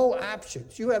have no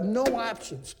options. You have no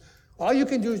options. All you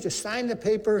can do is just sign the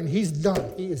paper, and he's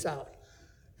done. He is out.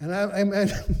 And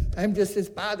I'm just, it's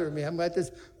bothering me. I'm at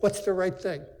this, what's the right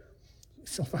thing?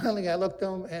 So finally I looked at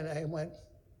him and I went,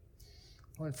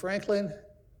 Franklin,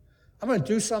 I'm going to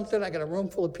do something I got a room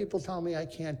full of people telling me I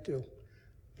can't do.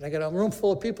 And I got a room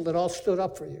full of people that all stood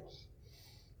up for you.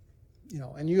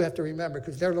 And you have to remember,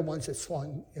 because they're the ones that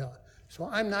swung, So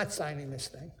I'm not signing this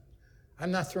thing.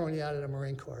 I'm not throwing you out of the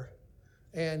Marine Corps.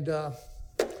 And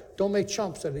don't make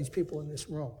chumps of these people in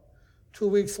this room. 2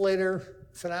 weeks later,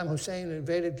 Saddam Hussein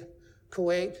invaded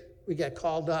Kuwait. We got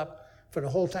called up for the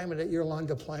whole time of that year-long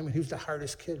deployment. He was the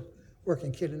hardest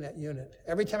working kid in that unit.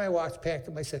 Every time I walked past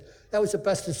him, I said, that was the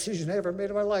best decision I ever made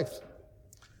in my life.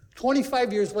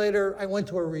 25 years later, I went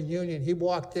to a reunion. He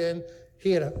walked in.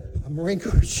 He had a Marine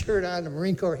Corps shirt on, a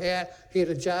Marine Corps hat. He had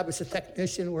a job as a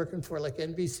technician working for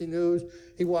NBC News.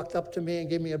 He walked up to me and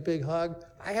gave me a big hug.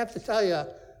 I have to tell you,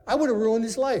 I would have ruined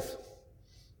his life.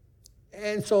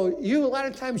 And so a lot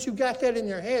of times you got that in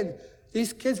your head.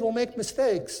 These kids will make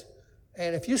mistakes.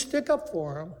 And if you stick up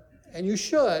for them, and you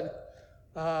should,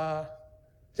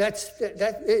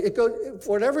 it goes,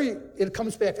 whatever, it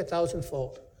comes back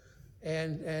 1,000-fold.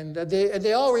 And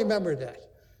they all remember that.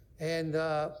 And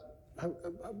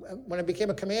when I became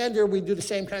a commander, we'd do the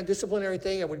same kind of disciplinary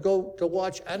thing. I would go to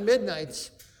watch on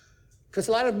midnights, because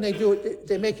a lot of them,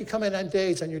 they make you come in on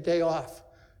days, on your day off,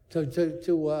 to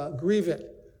grieve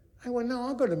it. I went, no,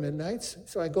 I'll go to midnights.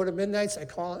 So I go to midnights, I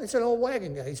call him. It's an old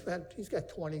wagon guy. He's got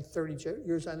 20, 30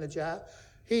 years on the job.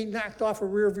 He knocked off a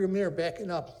rear view mirror backing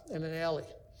up in an alley.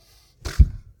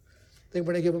 They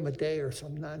want to give him a day or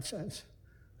some nonsense.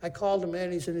 I called him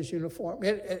in, he's in his uniform.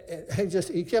 He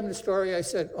gave me the story, I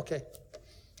said, okay,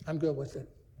 I'm good with it.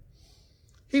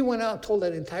 He went out and told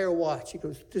that entire watch. He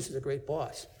goes, this is a great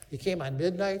boss. He came on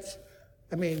midnights.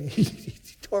 He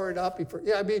tore it up.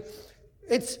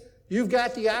 You've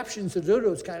got the options to do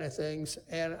those kind of things,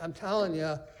 and I'm telling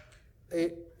you,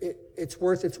 it's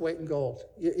worth its weight in gold.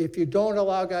 If you don't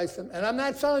allow guys to, and I'm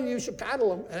not telling you should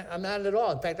coddle them, I'm not at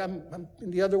all. In fact, I'm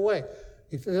the other way.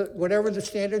 Whatever the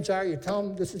standards are, you tell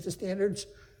them this is the standards,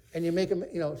 and you make them,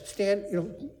 it'll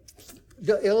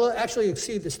actually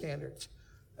exceed the standards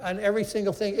on every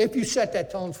single thing if you set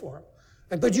that tone for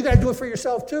them. But you got to do it for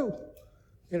yourself too.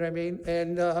 You know what I mean?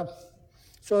 And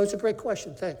so it's a great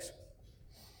question. Thanks.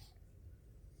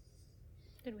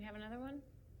 Did we have another one?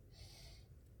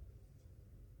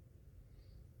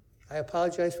 I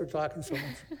apologize for talking so much.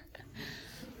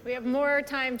 We have more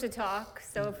time to talk,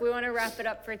 so if we want to wrap it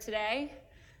up for today,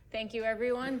 thank you,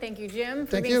 everyone. Thank you, Jim,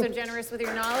 for being so generous with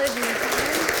your knowledge and your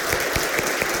time.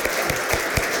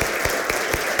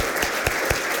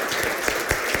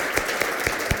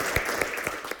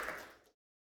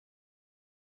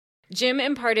 Jim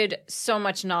imparted so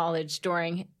much knowledge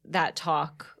during that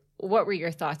talk. What were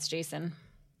your thoughts, Jason?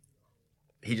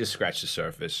 He just scratched the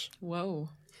surface. Whoa.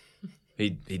 He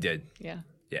did. Yeah.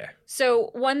 Yeah. So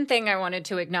one thing I wanted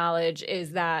to acknowledge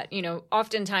is that,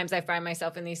 oftentimes I find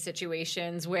myself in these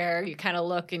situations where you kind of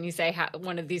look and you say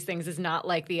one of these things is not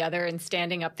like the other. And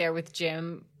standing up there with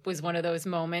Jim was one of those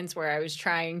moments where I was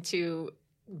trying to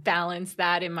balance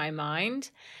that in my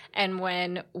mind. And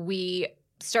when we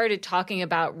started talking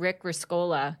about Rick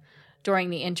Rescola during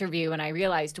the interview, and I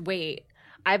realized, wait,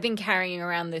 I've been carrying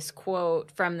around this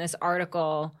quote from this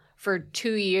article for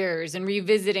 2 years and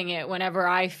revisiting it whenever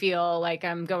I feel like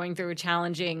I'm going through a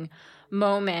challenging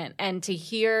moment. And to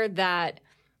hear that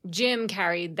Jim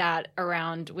carried that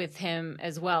around with him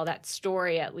as well, that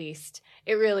story at least,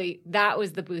 that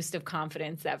was the boost of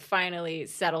confidence that finally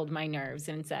settled my nerves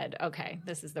and said, okay,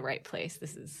 this is the right place.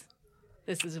 This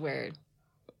is where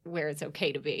it's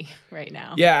okay to be right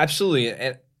now. Yeah,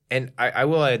 absolutely. And I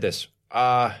will add this.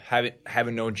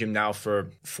 Having known Jim now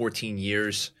for 14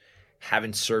 years,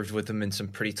 having served with him in some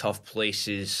pretty tough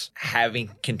places, having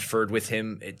conferred with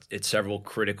him at several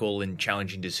critical and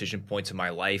challenging decision points in my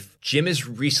life. Jim is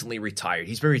recently retired.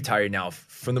 He's been retired now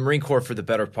from the Marine Corps for the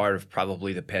better part of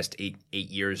probably the past eight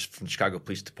years, from the Chicago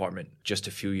Police Department, just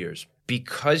a few years.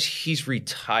 Because he's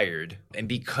retired and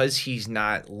because he's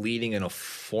not leading in a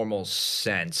formal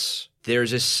sense,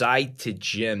 there's a side to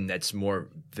Jim that's more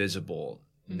visible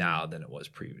now than it was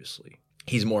previously.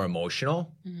 He's more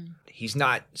emotional. Mm-hmm. He's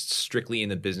not strictly in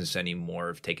the business anymore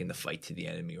of taking the fight to the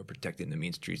enemy or protecting the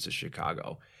mean streets of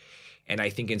Chicago. And I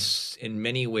think in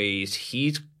many ways,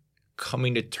 he's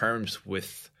coming to terms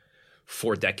with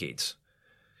 4 decades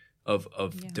of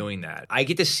doing that. I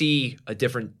get to see a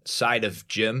different side of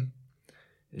Jim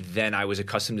than I was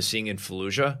accustomed to seeing in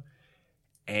Fallujah.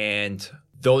 And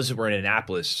those that were in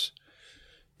Annapolis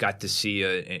got to see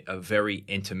a very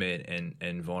intimate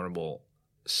and vulnerable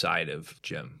side of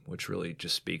Jim, which really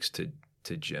just speaks to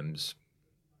Jim's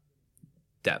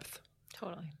depth.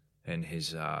 Totally. And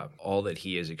his all that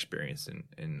he has experienced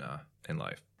in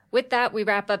life. With that, we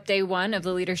wrap up day 1 of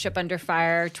the Leadership Under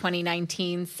Fire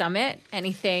 2019 Summit.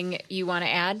 Anything you want to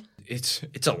add?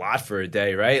 It's a lot for a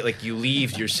day, right? Like, you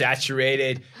leave, you're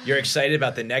saturated, you're excited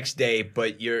about the next day,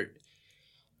 but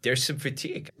there's some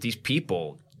fatigue. These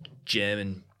people, Jim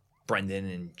and Brendan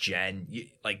and Jen,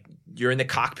 you're in the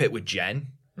cockpit with Jen,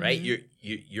 right? Mm-hmm.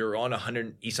 You're on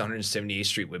East 178th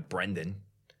Street with Brendan,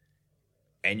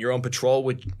 and you're on patrol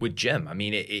with Jim. I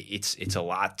mean, it's a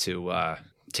lot to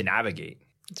navigate.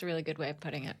 It's a really good way of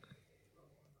putting it.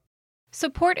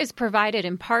 Support is provided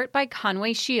in part by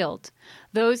Conway Shield.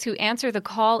 Those who answer the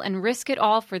call and risk it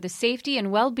all for the safety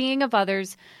and well-being of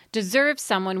others deserve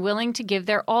someone willing to give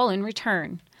their all in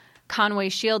return. Conway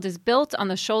Shield is built on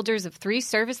the shoulders of 3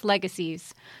 service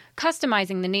legacies.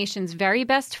 Customizing the nation's very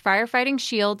best firefighting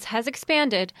shields has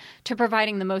expanded to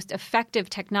providing the most effective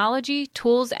technology,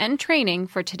 tools, and training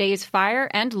for today's fire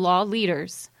and law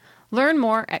leaders. Learn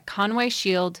more at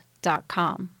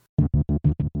conwayshield.com.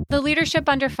 The Leadership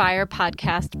Under Fire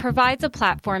podcast provides a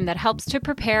platform that helps to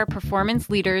prepare performance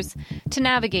leaders to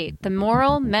navigate the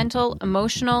moral, mental,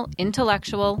 emotional,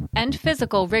 intellectual, and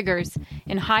physical rigors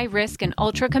in high-risk and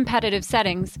ultra-competitive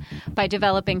settings by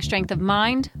developing strength of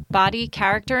mind, body,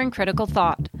 character, and critical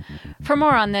thought. For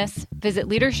more on this, visit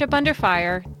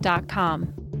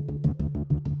leadershipunderfire.com.